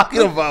we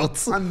talking about?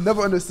 I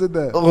never understood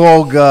that.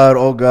 Oh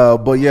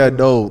god. But yeah,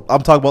 no,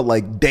 I'm talking about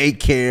like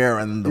daycare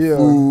and the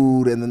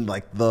food and then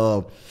like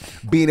the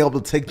being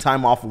able to take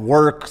time off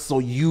work so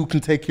you can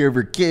take care of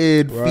your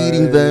kid,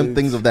 feeding them,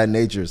 things of that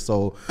nature.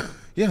 So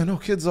yeah, no,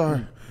 kids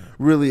are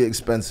really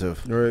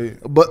expensive. Right.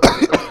 But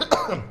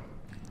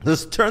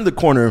let's turn the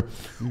corner.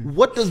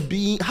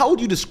 How would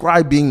you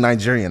describe being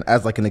Nigerian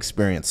as like an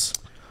experience?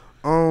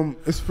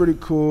 It's pretty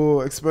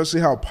cool,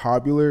 especially how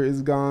popular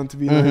it's gone to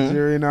be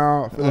Nigerian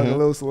now. I feel like a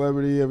little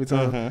celebrity every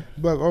time.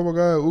 But oh my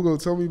God, Ugo,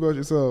 tell me about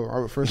yourself. I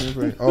would first thing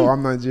like, oh,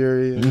 I'm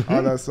Nigerian,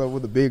 all that stuff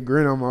with a big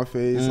grin on my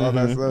face, all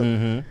that stuff.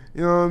 You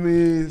know what I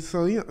mean?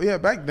 So yeah,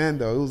 back then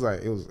though, it was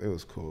like it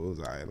was cool. It was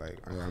like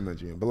I'm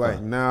Nigerian, but like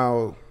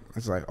now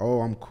it's like,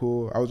 oh, I'm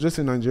cool. I was just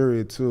in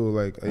Nigeria too,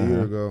 like a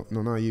year ago.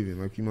 No, not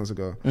even, like a few months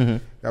ago.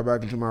 Got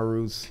back into my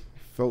roots,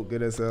 felt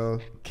good as hell.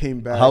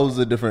 Came back. How was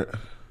it different?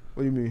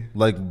 What do you mean?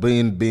 Like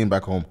being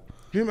back home.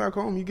 Being back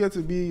home, you get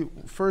to be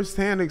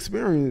first-hand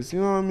experience.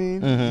 You know what I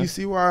mean? You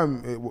see why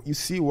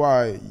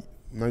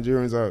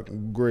Nigerians are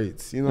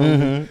great. You know, what I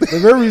mean? They're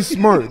very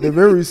smart. They're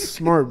very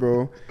smart,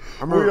 bro.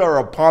 We are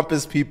a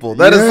pompous people.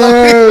 That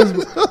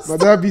is my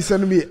dad be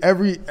sending me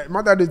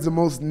my dad is the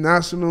most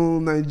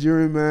national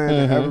Nigerian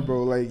man ever,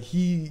 bro. Like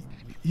he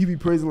be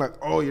praising like,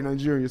 oh, you're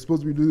Nigerian. You're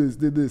supposed to be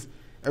did this.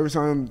 Every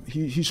time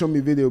he showed me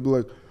a video, be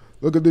like,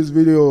 look at this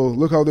video.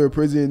 Look how they're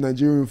praising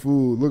Nigerian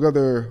food. Look how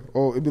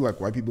it'd be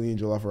like white people eating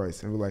jollof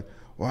rice. And we're like,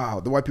 wow.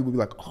 The white people be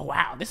like, oh,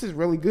 wow, this is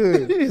really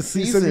good. He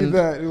sent me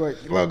that. He's like,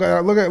 look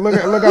how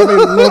they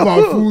love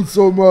our food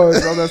so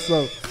much. All that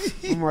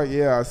stuff. I'm like,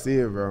 yeah, I see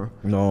it, bro.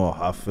 No,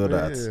 I feel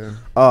that.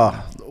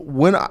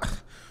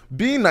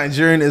 Being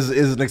Nigerian is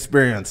an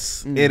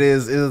experience. It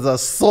is a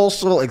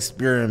social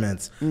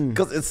experiment.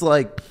 Because it's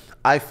like,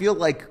 I feel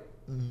like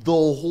the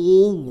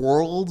whole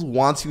world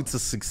wants you to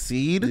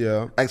succeed.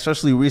 Yeah.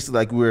 Especially recently,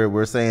 like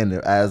we're saying,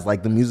 as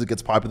like the music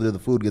gets popular, the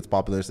food gets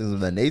popular, things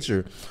of that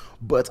nature.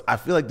 But I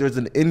feel like there's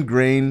an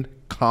ingrained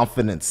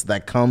confidence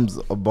that comes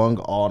among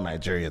all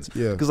Nigerians.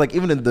 Yeah. Because like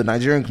even in the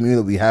Nigerian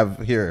community we have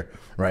here,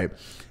 right?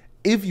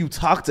 If you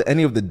talk to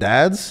any of the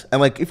dads, and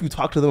like if you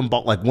talk to them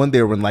about like when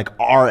they were in like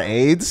our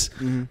age,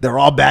 they're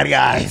all bad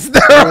guys.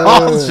 They're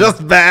all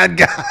just bad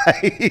guys.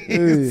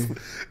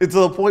 It's to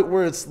the point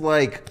where it's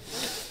like,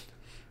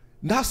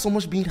 not so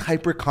much being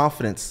hyper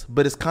confident,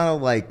 but it's kind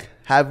of like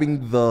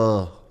having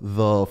the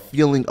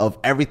feeling of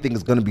everything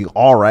is going to be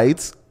all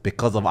right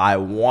because of I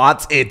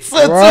want it to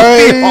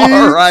be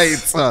all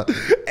right.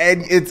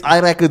 And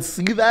I could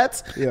see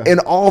that in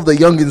all of the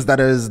youngins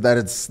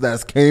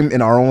that's came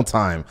in our own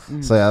time.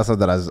 So yeah, that's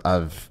something that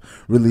I've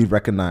really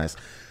recognized.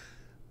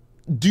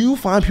 Do you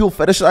find people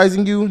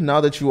fetishizing you now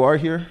that you are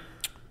here?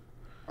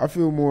 I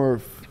feel more.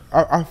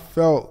 I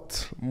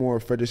felt more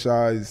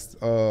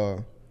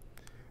fetishized.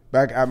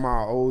 Back at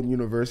my old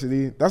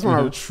university, that's when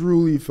I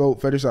truly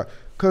felt fetishized.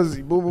 Cause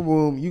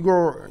boom, you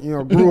grew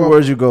up.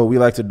 Where'd you go? We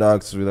like to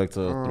dogs. We like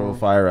to throw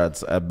fire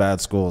at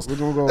bad schools. We're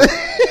gonna go.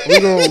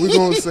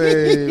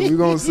 we're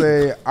gonna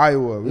say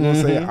Iowa. We're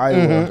gonna say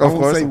Iowa. I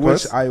won't say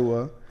which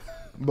Iowa,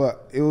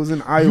 but it was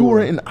in Iowa. You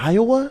were in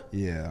Iowa?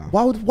 Yeah.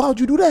 Why would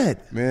you do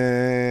that?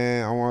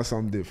 Man, I want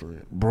something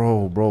different.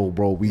 Bro.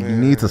 We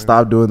need to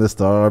stop doing this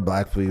to our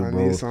black people, bro.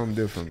 I need something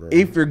different, bro.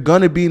 If you're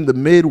gonna be in the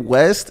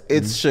Midwest,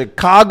 it's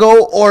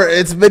Chicago or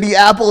it's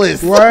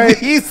Minneapolis. Right?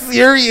 He's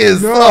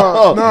serious.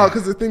 No,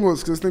 because the thing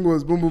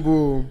was,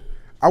 boom.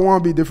 I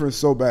want to be different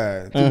so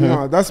bad.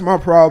 That's my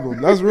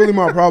problem. That's really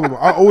my problem.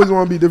 I always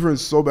want to be different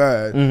so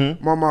bad.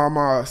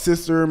 My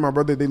sister, my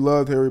brother, they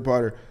loved Harry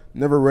Potter.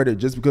 Never read it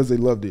just because they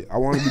loved it. I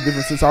want to be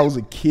different since I was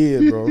a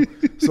kid, bro.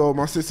 So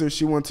my sister,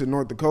 she went to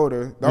North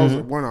Dakota. That was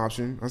one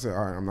option. I said,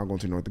 all right, I'm not going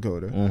to North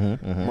Dakota.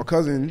 My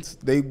cousins,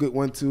 they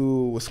went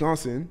to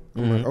Wisconsin.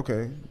 I'm like,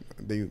 okay,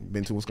 they've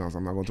been to Wisconsin.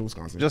 I'm not going to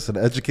Wisconsin. Just an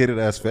educated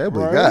ass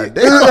family. Right? God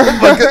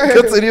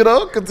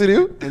damn.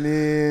 Continue. And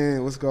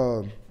then what's it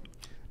called?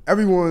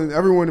 Everyone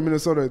in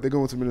Minnesota, they're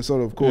going to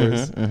Minnesota, of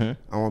course. I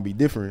want to be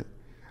different.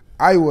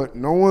 Iowa,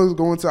 no one's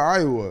going to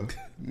Iowa.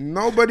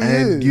 Nobody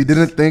And is. you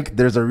didn't think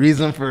there's a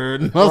reason for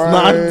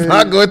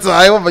not going to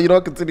Iowa, but you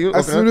don't continue.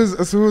 As soon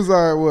as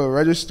I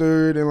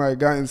registered and like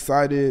got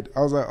incited,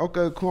 I was like,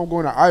 okay, cool, I'm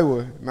going to Iowa.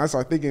 And I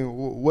started thinking,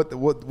 what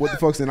the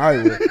fuck's in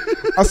Iowa?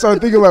 I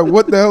started thinking like,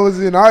 what the hell is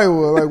in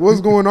Iowa? Like,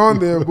 what's going on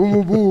there? Boom,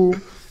 boom,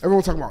 boom.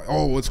 Everyone talking about,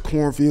 oh, it's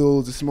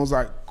cornfields. It smells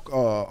like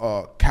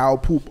cow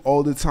poop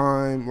all the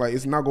time. Like,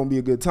 it's not gonna be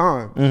a good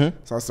time.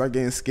 So I start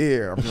getting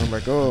scared. I'm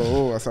like,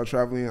 oh, I start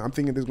traveling. I'm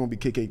thinking there's gonna be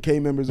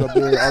KKK members up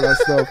there, all that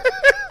stuff.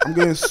 I'm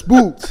getting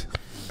spooked.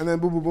 And then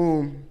boom, boom,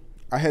 boom.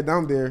 I head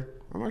down there.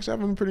 I'm actually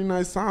having a pretty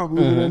nice time,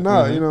 believe it or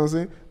not. You know what I'm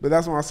saying? But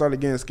that's when I started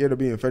getting scared of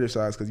being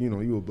fetishized because, you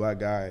know, you a black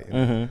guy.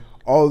 And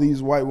all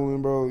these white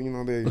women, bro, you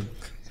know, they...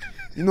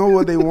 You know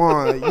what they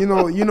want. You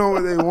know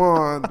what they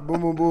want. Boom,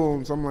 boom,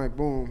 boom. So I'm like,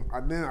 boom.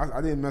 I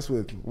didn't mess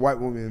with white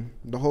women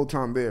the whole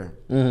time there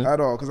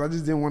at all because I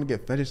just didn't want to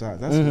get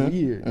fetishized. That's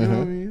weird. You know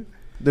what I mean?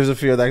 There's a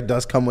fear that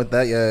does come with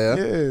that. Yeah.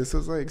 Yeah. So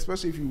it's like,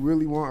 especially if you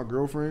really want a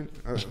girlfriend,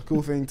 a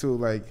cool thing too.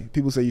 Like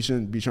people say you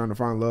shouldn't be trying to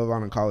find love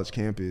on a college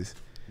campus.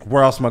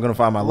 Where else am I gonna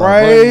find my love?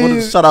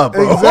 Right? Shut up,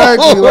 bro.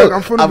 Exactly. Like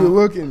I'm gonna be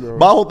looking, bro.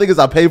 My whole thing is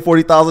I paid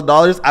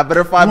 $40,000. I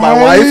better find my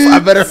wife. I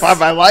better find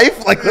my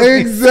life. Like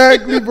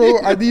exactly, bro.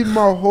 I need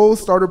my whole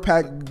starter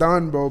pack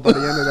done, bro. By the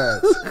end of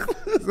that,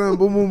 so then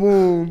boom, boom,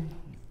 boom,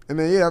 and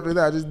then after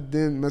that, I just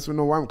didn't mess with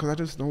no woman because I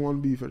just don't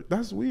want to be.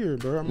 That's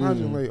weird, bro.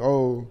 Imagine like,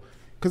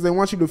 because they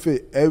want you to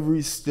fit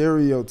every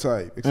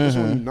stereotype,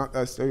 especially when you're not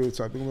that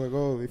stereotype. They're like,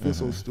 oh, they feel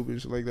so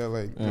stupid, shit like that.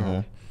 Like,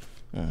 no.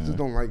 Just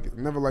don't like it.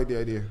 Never liked the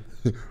idea.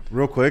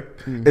 Real quick,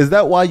 is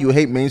that why you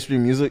hate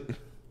mainstream music?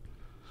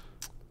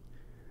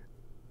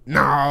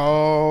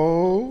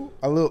 No,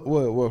 a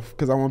little. What?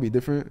 Because I want to be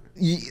different.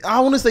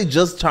 I want to say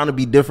just trying to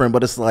be different,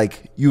 but it's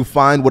like you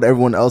find what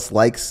everyone else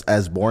likes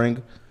as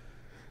boring.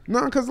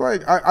 No, because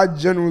like I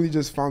generally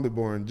just found it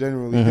boring.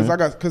 Generally,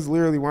 because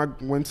literally when I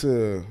went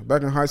to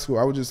back in high school,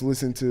 I would just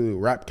listen to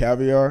Rap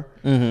Caviar.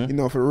 You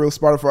know, for the real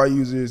Spotify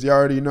users, you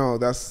already know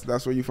that's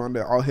where you find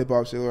that all hip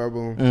hop shit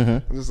album.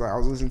 I was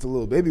listening to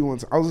Lil Baby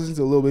once. I was listening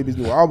to Lil Baby's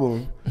new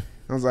album.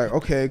 I was like,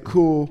 okay,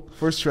 cool.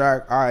 First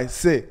track, all right,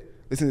 sick.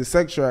 Listen to the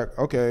second track,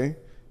 okay,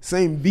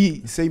 same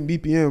beat, same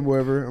BPM,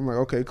 whatever. I'm like,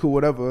 okay, cool,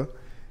 whatever.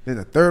 Then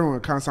the third one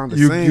kind of sounded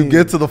the same. You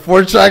get to the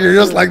fourth track, you're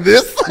just like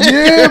this.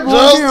 Yeah, bro.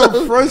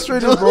 I'm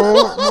frustrated, bro.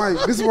 I'm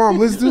like, this is what I'm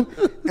listening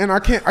to, and I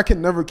can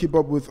never keep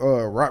up with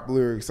rap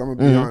lyrics. I'm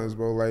gonna be honest,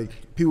 bro.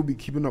 Like people be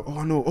keeping up.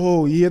 Oh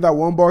no, you hear that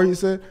one bar he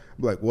said?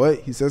 I'm like, what?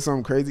 He said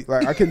something crazy.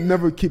 Like I can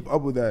never keep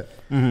up with that.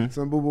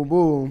 So boom, boom,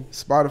 boom.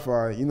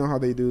 Spotify. You know how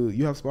they do.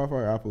 You have Spotify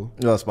or Apple?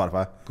 No,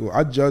 Spotify. Cool.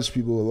 I judge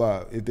people a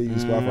lot if they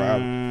use Spotify or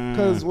Apple.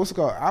 Because what's it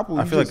called? Apple.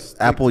 I feel like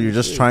Apple, you're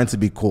just trying to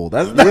be cool.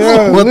 That's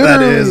what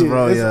that is,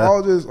 bro. It's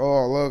all just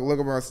look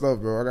at my stuff,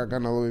 bro. I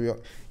got no, you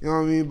know what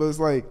I mean? But it's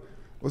like,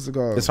 what's it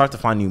called? It's hard to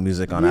find new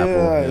music on Apple.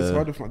 Yeah, it's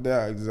hard to find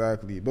that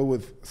exactly. But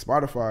with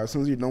Spotify, as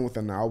soon as you're done with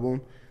an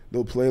album,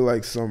 they'll play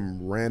like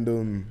some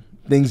random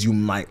things you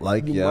might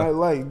like. Might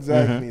like,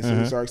 exactly. So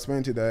you start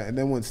expanding to that. And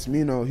then when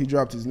Smino, he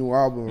dropped his new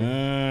album.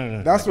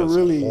 That's what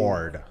really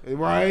hard.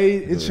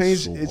 Right? It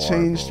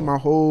changed my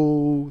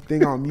whole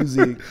thing on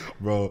music.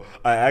 Bro,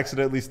 I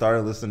accidentally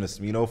started listening to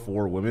Smino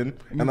for women.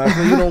 And I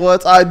said, you know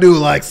what? I do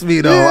like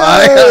Smino. Yeah,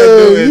 I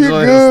do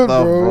enjoy his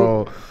stuff,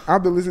 bro.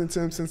 I've been listening to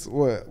him since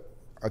a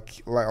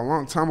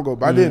long time ago,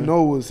 but I didn't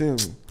know it was him.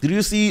 Did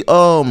you see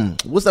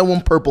what's that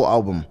one Purple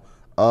album?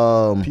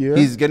 Pierre?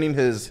 He's getting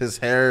his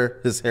hair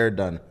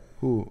done.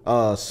 Who?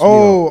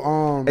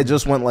 Smino. It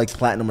just went like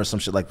platinum or some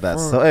shit like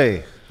that. So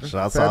hey,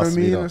 shout out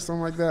Smino or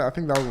something like that. I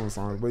think that was one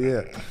song, but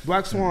yeah,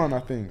 Black Swan. I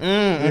think.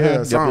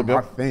 Yep.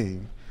 I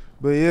think.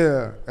 But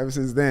yeah, ever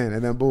since then,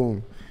 and then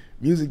boom,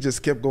 music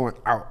just kept going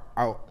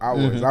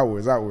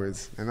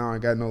outwards, and now I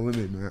got no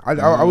limit, man.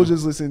 I was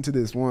just listening to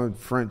this one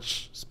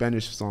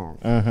Spanish song.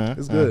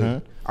 It's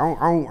good. I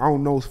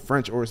don't know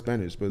French or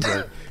Spanish, but it's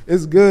like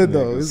it's good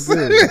though. It's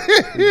good.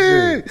 It's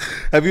good.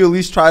 Have you at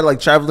least tried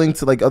like traveling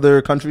to like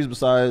other countries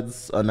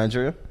besides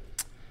Nigeria?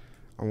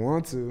 I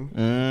want to.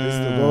 It's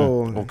the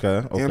goal.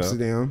 Okay.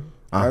 Amsterdam.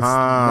 That's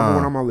number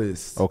one on my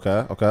list.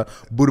 Okay.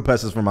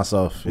 Budapest is for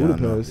myself.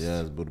 Budapest.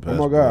 Yeah, it's Budapest.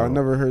 Oh my god, I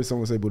never heard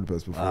someone say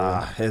Budapest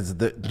before.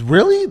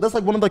 Really? That's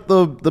like one of like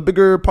the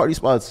bigger party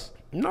spots.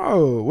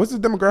 No. What's the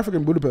demographic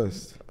in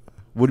Budapest?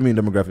 What do you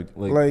mean demographic?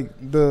 Like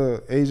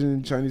the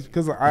Asian, Chinese?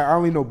 Because I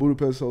only know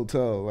Budapest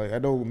Hotel. Like I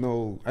didn't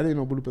know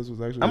Budapest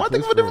was actually. Am I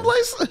thinking of a different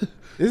place?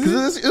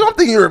 I'm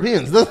thinking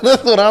Europeans.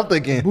 That's what I'm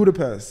thinking.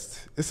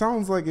 Budapest. It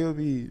sounds like it'll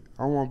be.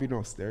 I don't want to be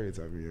no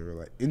stereotype here.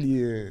 Like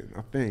Indian.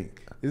 I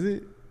think. Is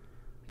it?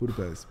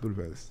 Budapest.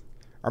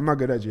 I'm not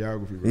good at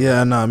geography, bro.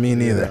 Yeah, no, me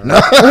neither. No,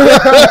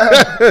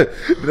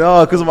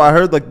 because I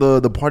heard like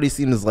the party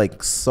scene is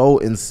like so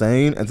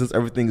insane, and since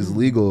everything is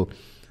legal,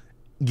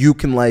 you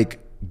can like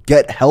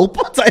get help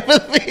type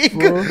of thing.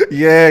 Bro.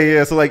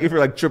 Yeah. So like if you're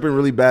like tripping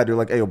really bad, you're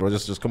like, hey, yo, bro,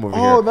 just come over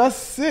here. Oh, that's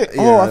sick.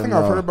 Yeah, I think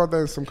I've heard about that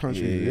in some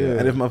countries. Yeah.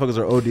 And if motherfuckers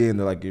are ODing,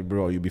 they're like,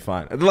 bro, you'll be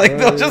fine. And like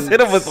they'll just hit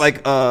them with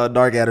like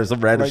Narcan or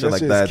some random shit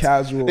like that.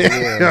 Casual.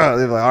 Yeah.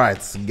 They're like, all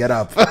right, get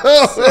up.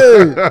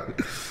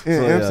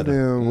 In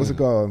Amsterdam, what's it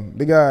called?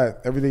 They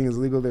got everything is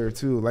legal there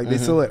too. Like they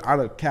sell it out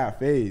of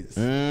cafes.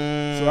 So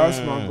that's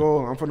my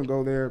goal. I'm gonna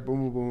go there,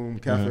 boom, boom, boom,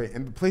 cafe,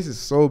 and the place is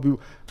so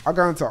beautiful. I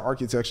got into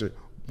architecture.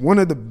 One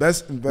of the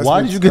best investments.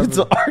 Why did you get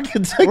into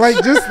architecture?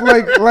 Like just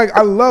like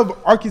I love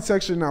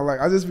architecture now. Like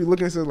I just be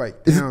looking at it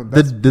like, damn,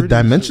 that's the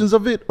dimensions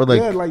of it, or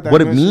like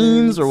what it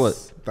means, or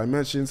what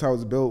dimensions, how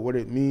it's built, what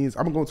it means.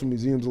 I'm going to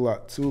museums a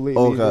lot too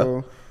lately,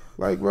 bro.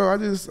 Like, bro, I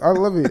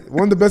love it.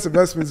 One of the best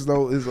investments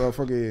though is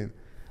fucking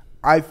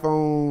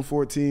iPhone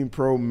 14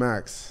 Pro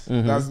Max.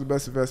 That's the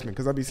best investment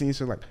because I be seeing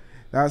shit like,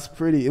 that's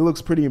pretty. It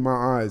looks pretty in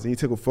my eyes. And you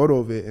take a photo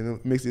of it and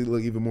it makes it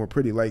look even more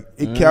pretty. Like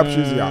it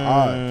captures your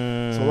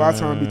eye. So a lot of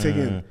time I be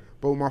taking,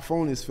 but my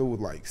phone is filled with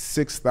like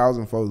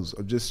 6,000 photos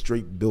of just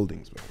straight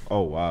buildings, bro.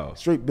 Oh wow.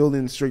 Straight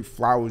buildings, straight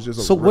flowers,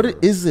 just so what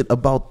is it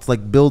about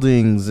like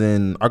buildings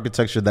and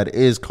architecture that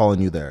is calling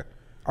you there?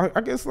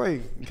 I guess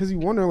like because you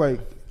wonder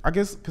like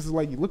because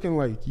like you looking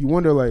like you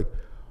wonder like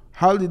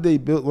how did they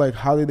build why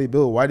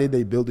did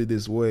they build it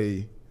this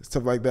way,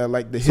 stuff like that,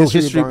 like the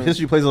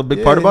history plays a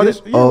big part about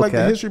it. Like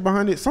the history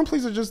behind it. Some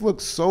places just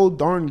look so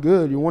darn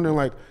good. You're wondering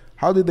like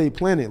how did they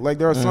plan it. Like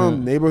there are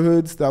some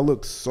neighborhoods that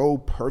look so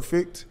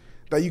perfect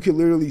that you could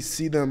literally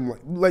see them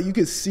like you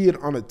could see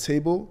it on a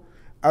table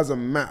as a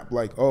map,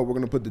 like, oh, we're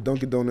gonna put the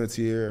Dunkin' Donuts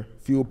here,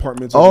 few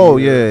apartments over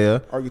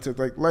here, architect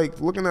like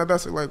looking at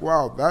that, so like,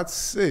 wow, that's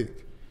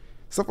sick.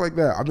 Stuff like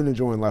that. I've been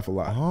enjoying life a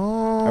lot.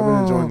 I've been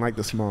enjoying like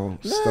the small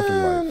stuff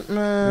in life.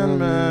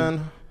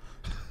 Man.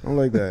 I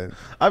like that.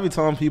 I be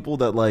telling people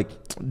that like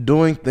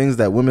doing things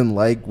that women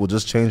like will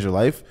just change your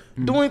life.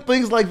 Doing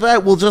things like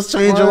that will just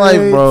change your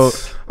life, bro.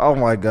 Oh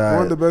my god.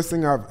 One of the best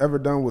things I've ever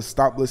done was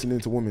stop listening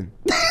to women.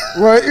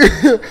 Right?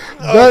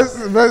 That's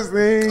the best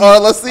thing.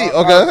 Let's see.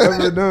 Okay. I've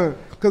ever done.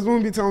 Because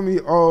women be telling me,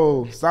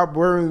 "Oh, stop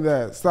wearing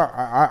that." Stop.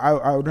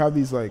 I would have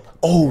these like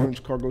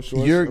orange cargo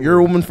shorts.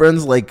 Your woman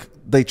friends like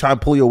they try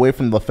and pull you away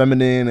from the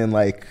feminine and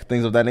like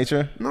things of that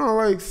nature. No,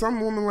 like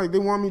some women like they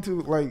want me to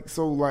like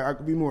so like I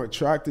could be more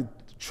attractive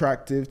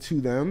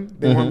to them.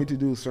 They want me to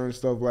do certain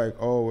stuff like,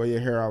 oh, wear your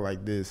hair out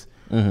like this.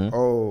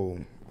 Oh,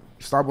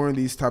 stop wearing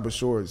these type of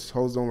shorts.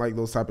 Hoes don't like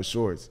those type of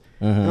shorts.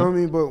 You know what I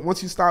mean? But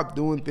once you stop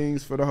doing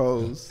things for the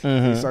hoes,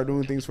 you start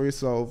doing things for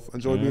yourself,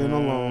 enjoy being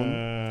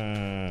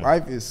alone,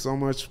 life is so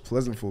much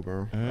pleasantful,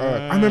 bro.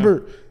 I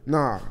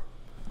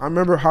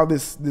remember how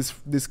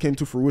this came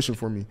to fruition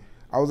for me.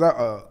 I was at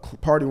a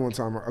party one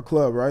time, a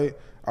club, right?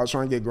 I was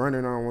trying to get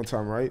grinded on one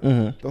time, right?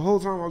 The whole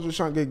time I was just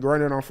trying to get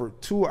grinded on for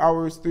 2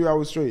 hours, 3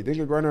 hours straight. Then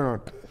get grinded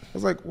on. I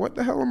was like, what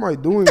the hell am I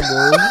doing, bro?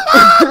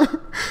 I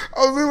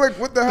was like,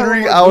 what the hell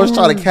 3 hours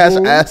trying to catch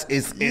ass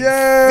is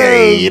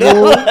insane.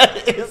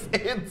 It's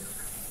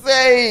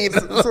insane.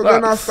 So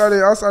then I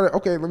started,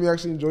 okay, let me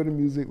actually enjoy the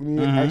music. Let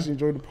me actually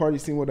enjoy the party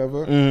scene,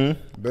 whatever.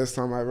 Best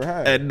time I ever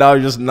had. And now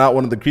you're just not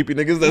one of the creepy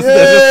niggas that's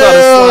just trying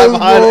to slide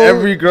behind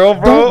every girl,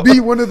 bro. Don't be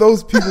one of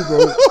those people,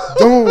 bro.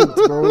 Don't,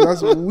 bro.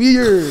 That's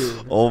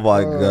weird. Oh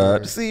my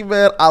god. See,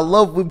 man, I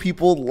love when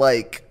people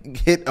like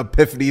hit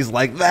epiphanies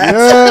like that.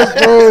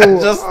 Yes,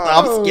 bro. Just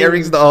stop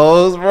scaring the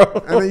hoes, bro.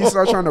 And then you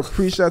start trying to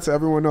preach that to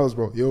everyone else,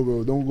 bro. Yo,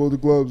 bro, don't go to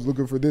clubs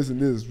looking for this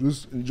and this.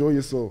 Just enjoy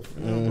yourself.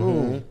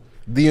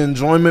 The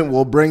enjoyment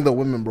will bring the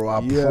women, bro.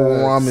 I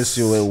promise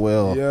you it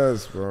will.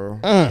 Yes, bro.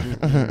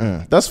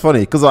 That's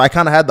funny because I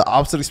kind of had the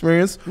opposite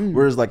experience.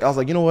 Whereas, like, I was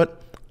like, you know what?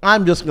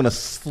 I'm just gonna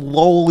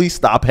slowly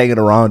stop hanging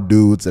around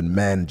dudes and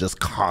men just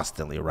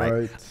constantly,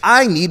 right?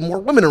 I need more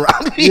women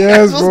around me.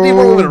 Yes, I just need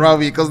more women around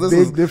me because this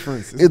is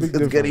difference.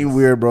 It's getting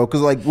weird, bro.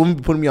 Because like women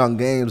be putting me on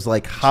games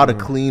like how to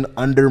clean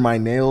under my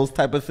nails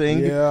type of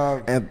thing.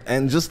 Yeah,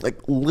 and just like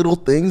little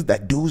things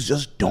that dudes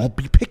just don't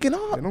be picking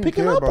up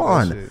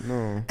on.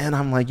 No. And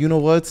I'm like, you know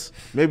what?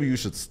 Maybe you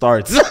should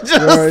start.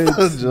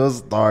 just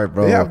start,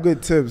 bro. They have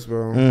good tips,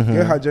 bro.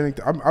 Get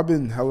hygienic. I've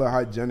been hella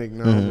hygienic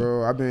now,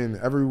 bro. I've been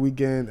every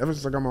weekend ever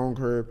since I got my own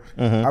crib.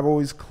 I've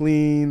always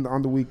cleaned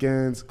on the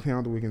weekends. Clean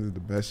on the weekends is the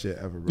best shit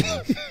ever,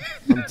 bro.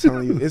 I'm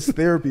telling you, it's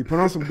therapy. Put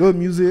on some good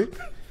music.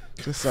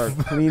 Just start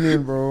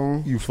cleaning,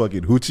 bro. You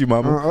fucking hoochie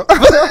mama.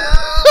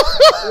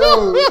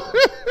 Yo,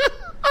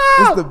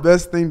 it's the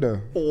best thing though.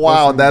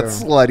 Wow,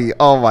 that's slutty.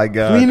 Oh my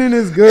god. Cleaning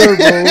is good,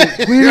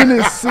 bro. Cleaning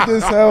is sick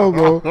as hell,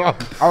 bro.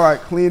 I like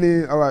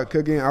cleaning. I like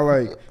cooking. I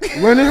like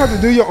learning how to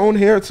do your own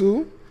hair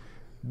too.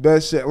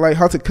 Best shit. Like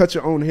how to cut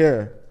your own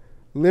hair.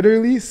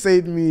 Literally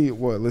saved me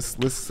what? Let's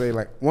say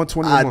like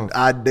 $120 a month.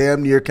 I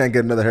damn near can't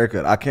get another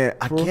haircut. I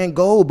can't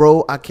go,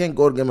 bro. I can't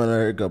go to get another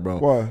haircut, bro.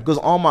 Why? Because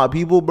all my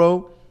people,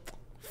 bro,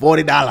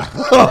 $40,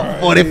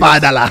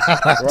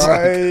 $45.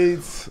 Right.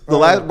 The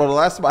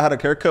last time I had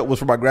a haircut was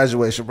for my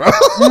graduation, bro.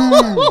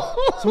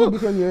 So what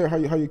become your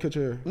hair? How you cut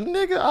your hair?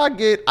 Nigga,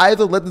 I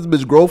either let this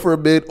bitch grow for a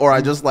bit, or I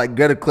just like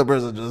get a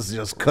clippers and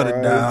just cut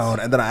it down,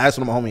 and then I asked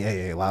my homie,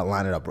 hey,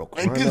 line it up, bro.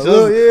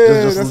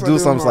 Just do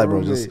something slight,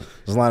 bro. Just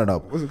line it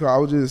up. What's it called? I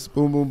would just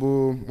boom, boom,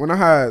 boom. When I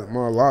had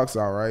my locks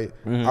out, right,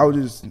 I would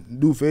just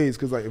do fades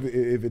because like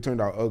if it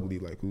turned out ugly,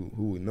 like who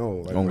would know?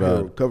 Like my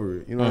hair would cover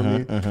it. You know what I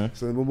mean?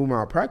 So then boom, boom,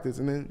 I practice,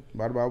 and then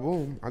bada bada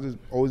boom. I just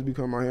always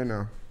become my hair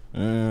now.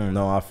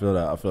 No, I feel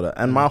that.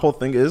 And my whole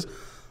thing is,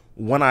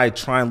 when I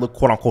try and look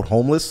quote unquote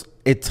homeless,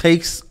 it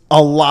takes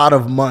a lot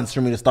of months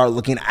for me to start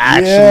looking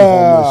actually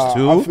homeless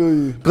too. I feel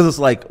you. Because it's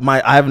like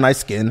I have nice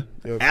skin,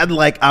 and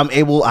like I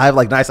have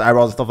like nice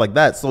eyebrows and stuff like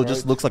that. So it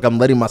just looks like I'm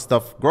letting my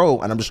stuff grow,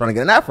 and I'm just trying to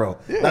get an afro.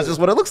 That's just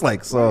what it looks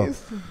like. So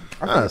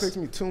I think it takes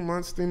me 2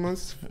 months, 3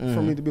 months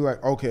for me to be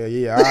like, okay,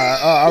 yeah,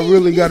 I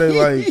really gotta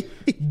like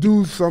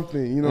do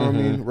something. You know what I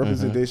mean?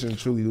 Representation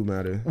truly do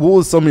matter. What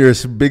was some of your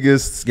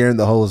biggest scaring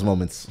the hoes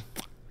moments?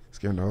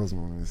 Scaring the hoes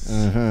moments.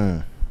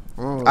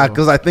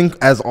 Because I think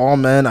as all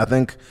men, I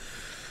think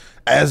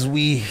as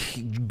we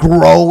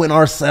grow in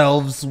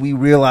ourselves, we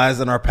realize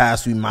in our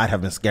past we might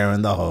have been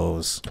scaring the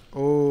hoes.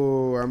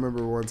 Oh, I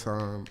remember one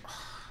time.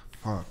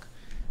 Fuck.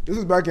 This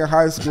was back in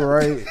high school,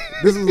 right?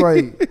 This was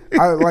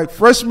like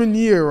freshman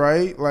year,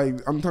 right?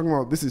 Like I'm talking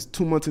about. This is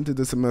 2 months into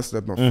the semester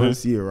of my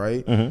first year,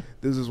 right?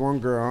 There's this one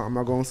girl. I'm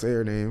not gonna say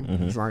her name.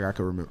 It's not like I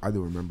could remember. I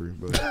do remember,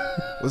 but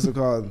what's it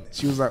called?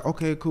 She was like,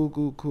 okay,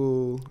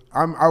 cool.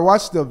 I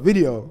watched the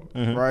video,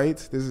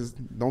 right?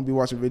 Don't be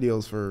watching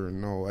videos for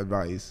no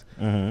advice.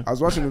 I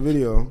was watching the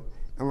video,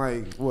 and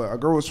like a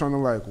girl was trying to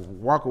like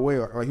walk away.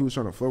 Like he was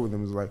trying to flirt with him.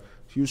 It was like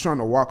she was trying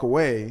to walk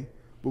away.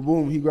 But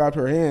boom, he grabbed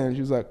her hand. She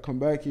was like, "Come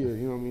back here,"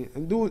 you know what I mean?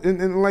 And do it.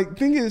 And like,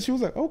 thing is, she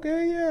was like,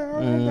 "Okay, yeah,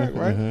 I'll come back,"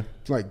 right?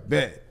 It's like,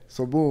 bet.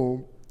 So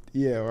boom,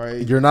 yeah,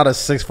 right. You're not a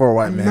 6'4"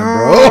 white man,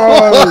 bro.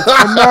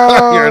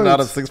 You're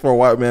not a 6'4"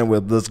 white man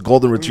with this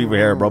golden retriever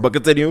hair, bro. But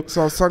continue. So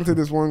I was talking to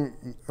this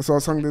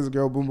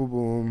girl, boom, boom,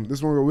 boom.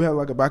 This one girl, we had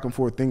like a back and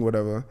forth thing,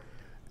 whatever.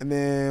 And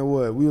then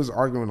we was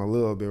arguing a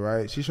little bit,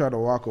 right? She tried to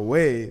walk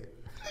away.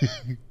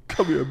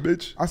 Come here,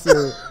 bitch. I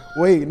said,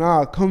 wait,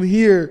 nah, come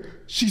here.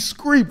 She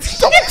screamed,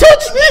 don't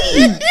touch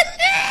me!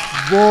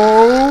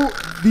 Bro,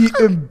 the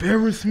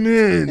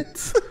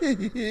embarrassment.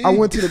 I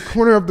went to the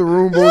corner of the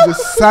room, bro,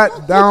 just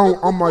sat down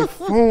on my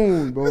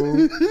phone,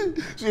 bro.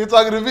 She ain't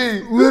talking to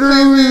me.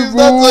 Literally, She's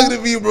bro. not talking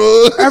to me,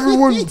 bro.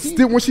 Everyone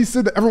stared. When she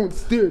said that, everyone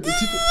stared.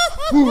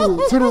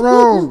 Turn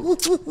around.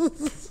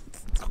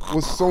 It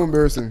was so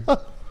embarrassing.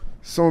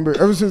 So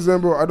embarrassing. Ever since then,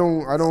 bro, I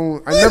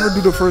never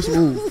do the first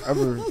move,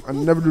 ever. I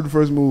never do the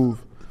first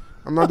move.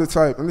 I'm not the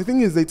type. And the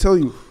thing is, they tell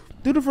you,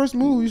 do the first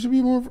move. You should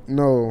be more.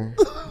 No,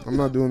 I'm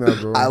not doing that,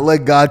 bro. I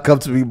let God come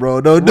to me, bro.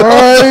 No,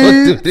 right?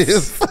 Don't do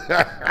this.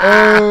 Fuck.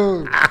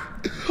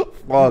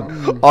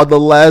 On the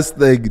last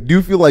thing, do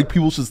you feel like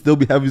people should still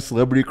be having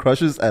celebrity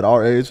crushes at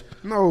our age?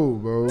 No,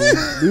 bro.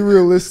 Be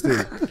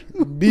realistic.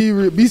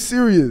 Be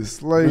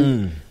serious.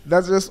 Like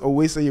that's just a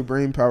waste of your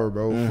brain power,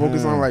 bro.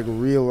 Focus on like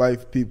real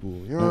life people.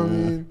 You know what I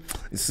mean?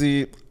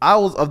 See, I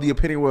was of the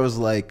opinion where it was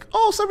like,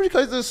 oh, celebrity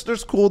crushes, they're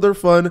cool, they're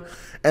fun.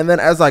 And then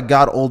as I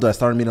got older, I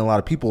started meeting a lot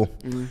of people,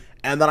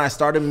 and then I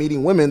started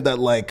meeting women that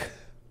like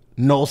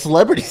no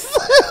celebrities,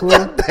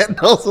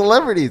 no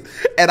celebrities,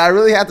 and I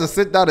really had to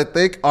sit down and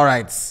think. All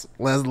right,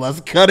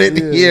 let's cut it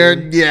here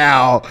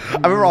now. I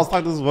remember I was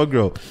talking to this one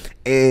girl,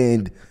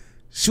 and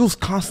she was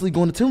constantly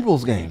going to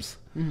Timberwolves games,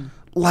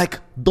 like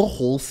the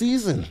whole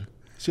season.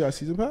 She got a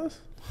season pass?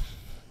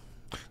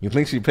 You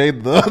think she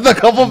paid the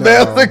couple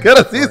bands to get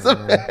a season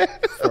pass?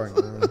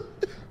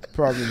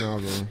 Probably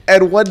not, bro.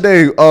 And one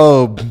day,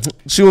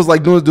 she was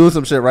like doing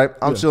some shit, right?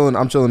 I'm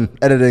chilling,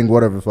 editing,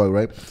 whatever the fuck,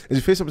 right? And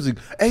she faced up and she's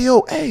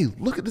like, hey,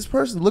 look at this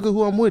person, look at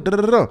who I'm with,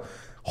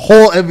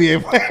 Whole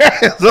NBA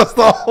player, just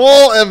the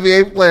whole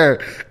NBA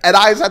player. And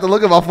I just had to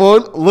look at my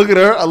phone, look at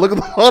her, I look at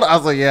the phone, I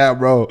was like, yeah,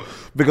 bro.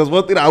 Because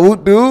one thing I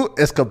won't do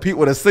is compete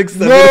with a 6'7"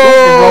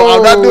 bro.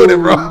 I'm not doing it,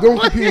 bro. Don't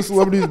compete with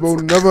celebrities, bro.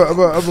 Never,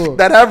 ever.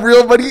 That have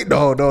real money?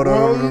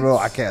 No.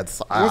 I can't.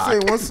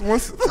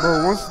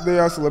 Once they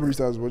are celebrity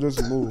stars, bro,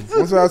 just move.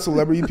 Once they are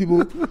celebrity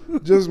people,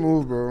 just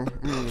move, bro.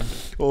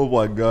 Oh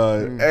my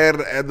God.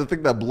 And the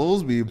thing that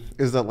blows me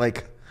is that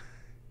like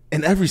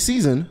in every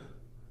season,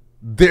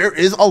 there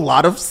is a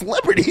lot of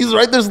celebrities,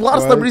 right? There's a lot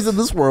of celebrities in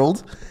this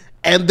world,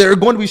 and they're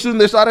going to be shooting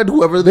their shot at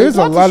whoever they want to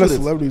shoot. There's a lot of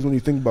celebrities when you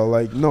think about,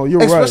 like, no, you're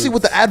especially right. Especially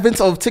with the advent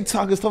of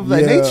TikTok and stuff of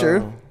that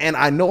nature. And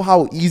I know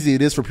how easy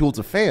it is for people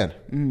to fan.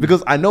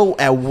 Because I know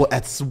at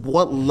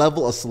what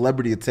level of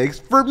celebrity it takes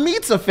for me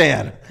to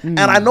fan. And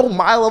I know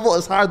my level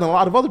is higher than a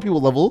lot of other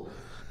people's level.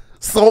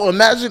 So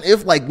imagine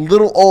if like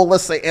little old,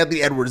 let's say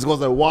Anthony Edwards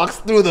goes and walks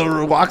through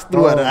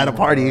at a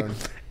party. God.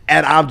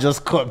 And I'm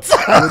just cooked.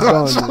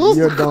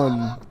 You're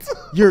done.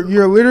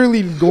 You're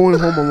literally going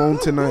home alone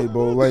tonight,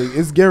 bro. Like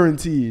it's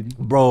guaranteed,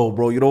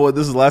 bro. You know what?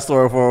 This is the last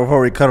story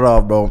before we cut it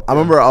off, bro. I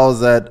remember I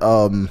was at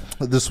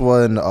this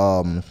one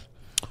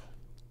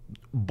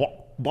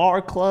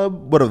bar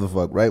club, whatever the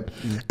fuck, right?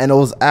 And it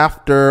was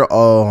after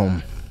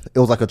it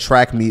was like a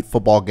track meet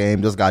football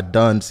game just got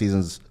done. It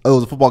was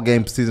a football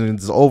game, season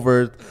is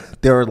over.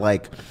 They were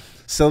like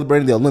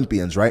celebrating the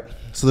Olympians, right?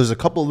 So there's a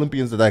couple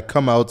Olympians that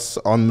come out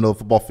on the middle of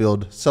the football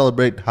field,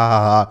 celebrate, ha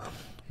ha ha.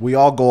 We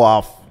all go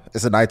off.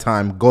 It's at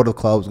nighttime, go to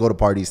clubs, go to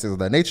parties, things of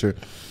that nature.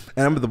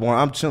 And I'm at the bar,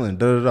 I'm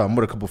chilling, I'm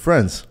with a couple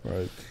friends.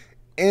 Right.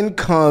 In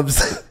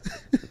comes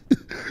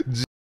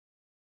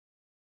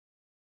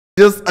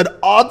just an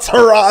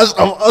entourage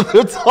of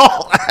other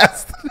tall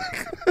ass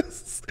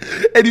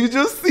niggas. And you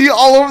just see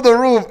all over the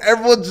room,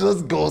 everyone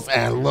just goes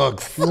and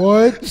looks.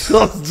 What?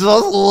 Just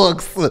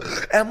looks.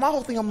 And my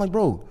whole thing, I'm like,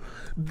 bro,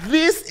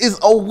 this is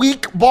a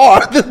weak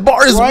bar. This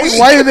bar is weak.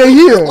 Why are they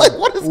here? Like,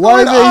 what is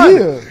Why going are on? they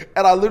here?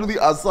 And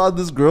I saw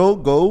this girl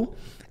go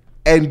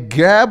and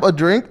grab a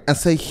drink and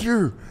say,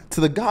 here,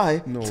 to the guy,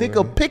 take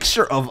a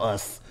picture of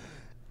us.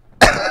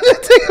 Take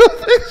a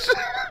picture.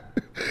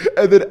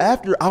 And then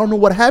after, I don't know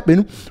what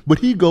happened, but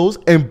he goes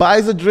and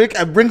buys a drink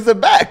and brings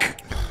it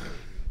back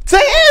to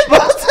him.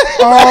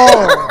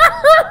 Oh,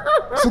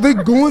 so they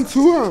going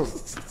to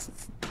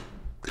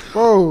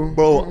him,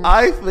 bro.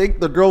 I think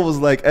the girl was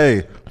like,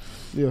 "Hey,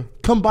 yeah,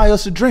 come buy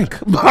us a drink.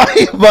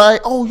 Buy.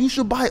 Oh, you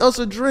should buy us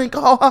a drink."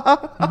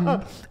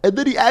 And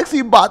then he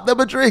actually bought them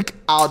a drink.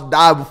 I'll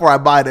die before I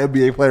buy an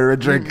NBA player a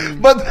drink.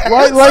 But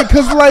why? Like,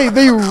 cause like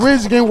they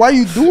rich gang. Why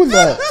you doing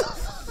that?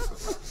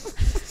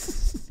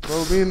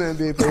 Bro, being an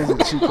NBA player is a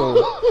cheat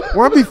code.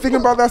 When I be thinking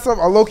about that stuff,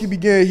 I low-key be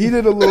getting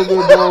heated a little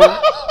bit,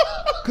 bro.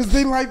 Cause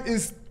their life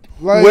is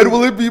like, when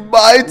will it be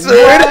my turn?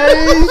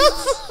 Right?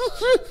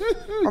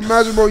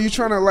 Imagine, bro, you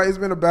trying to, like, it's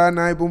been a bad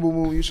night, boom,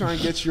 boom, boom. You trying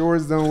to get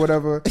yours done,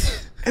 whatever.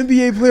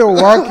 NBA player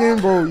walk in,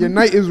 bro, your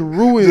night is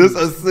ruined. Just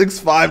a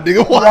 6'5"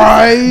 nigga walk.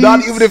 Right?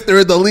 Not even if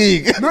they're in the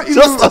league. Not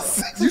even just a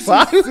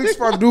 6'5".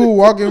 6'5" dude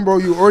walk in, bro,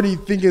 you already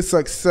thinking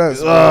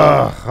success.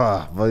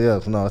 But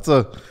yes, no,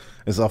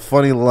 it's a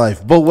funny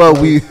life. But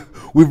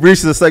we've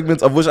reached the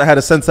segment of which I had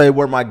a sensei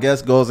where my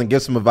guest goes and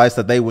gives some advice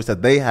that they wish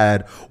that they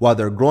had while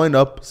they're growing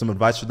up, some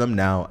advice for them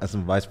now, and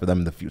some advice for them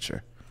in the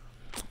future.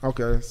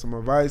 Okay, some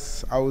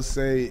advice I would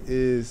say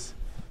is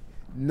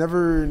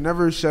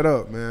never shut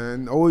up,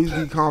 man. Always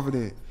be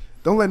confident.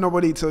 Don't let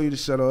nobody tell you to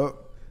shut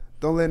up.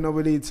 Don't let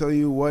nobody tell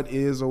you what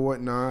is or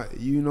what not.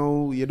 You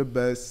know you're the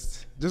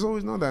best. Just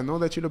always know that. Know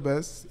that you're the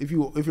best. If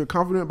you're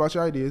confident about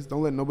your ideas,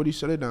 don't let nobody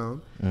shut it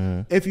down.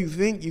 If you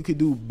think you could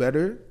do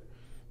better,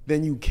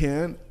 then you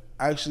can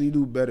actually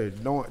do better.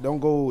 Don't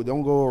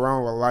go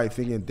around with life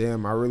thinking,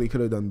 damn, I really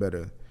could have done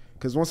better.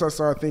 Because once I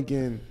started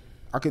thinking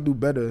I could do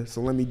better,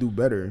 so let me do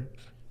better,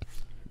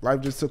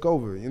 life just took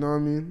over. You know what I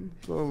mean?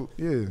 So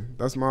yeah,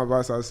 that's my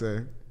advice. I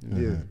say,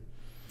 yeah.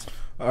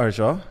 All right,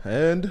 y'all,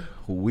 and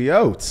we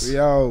out. We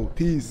out.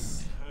 Peace.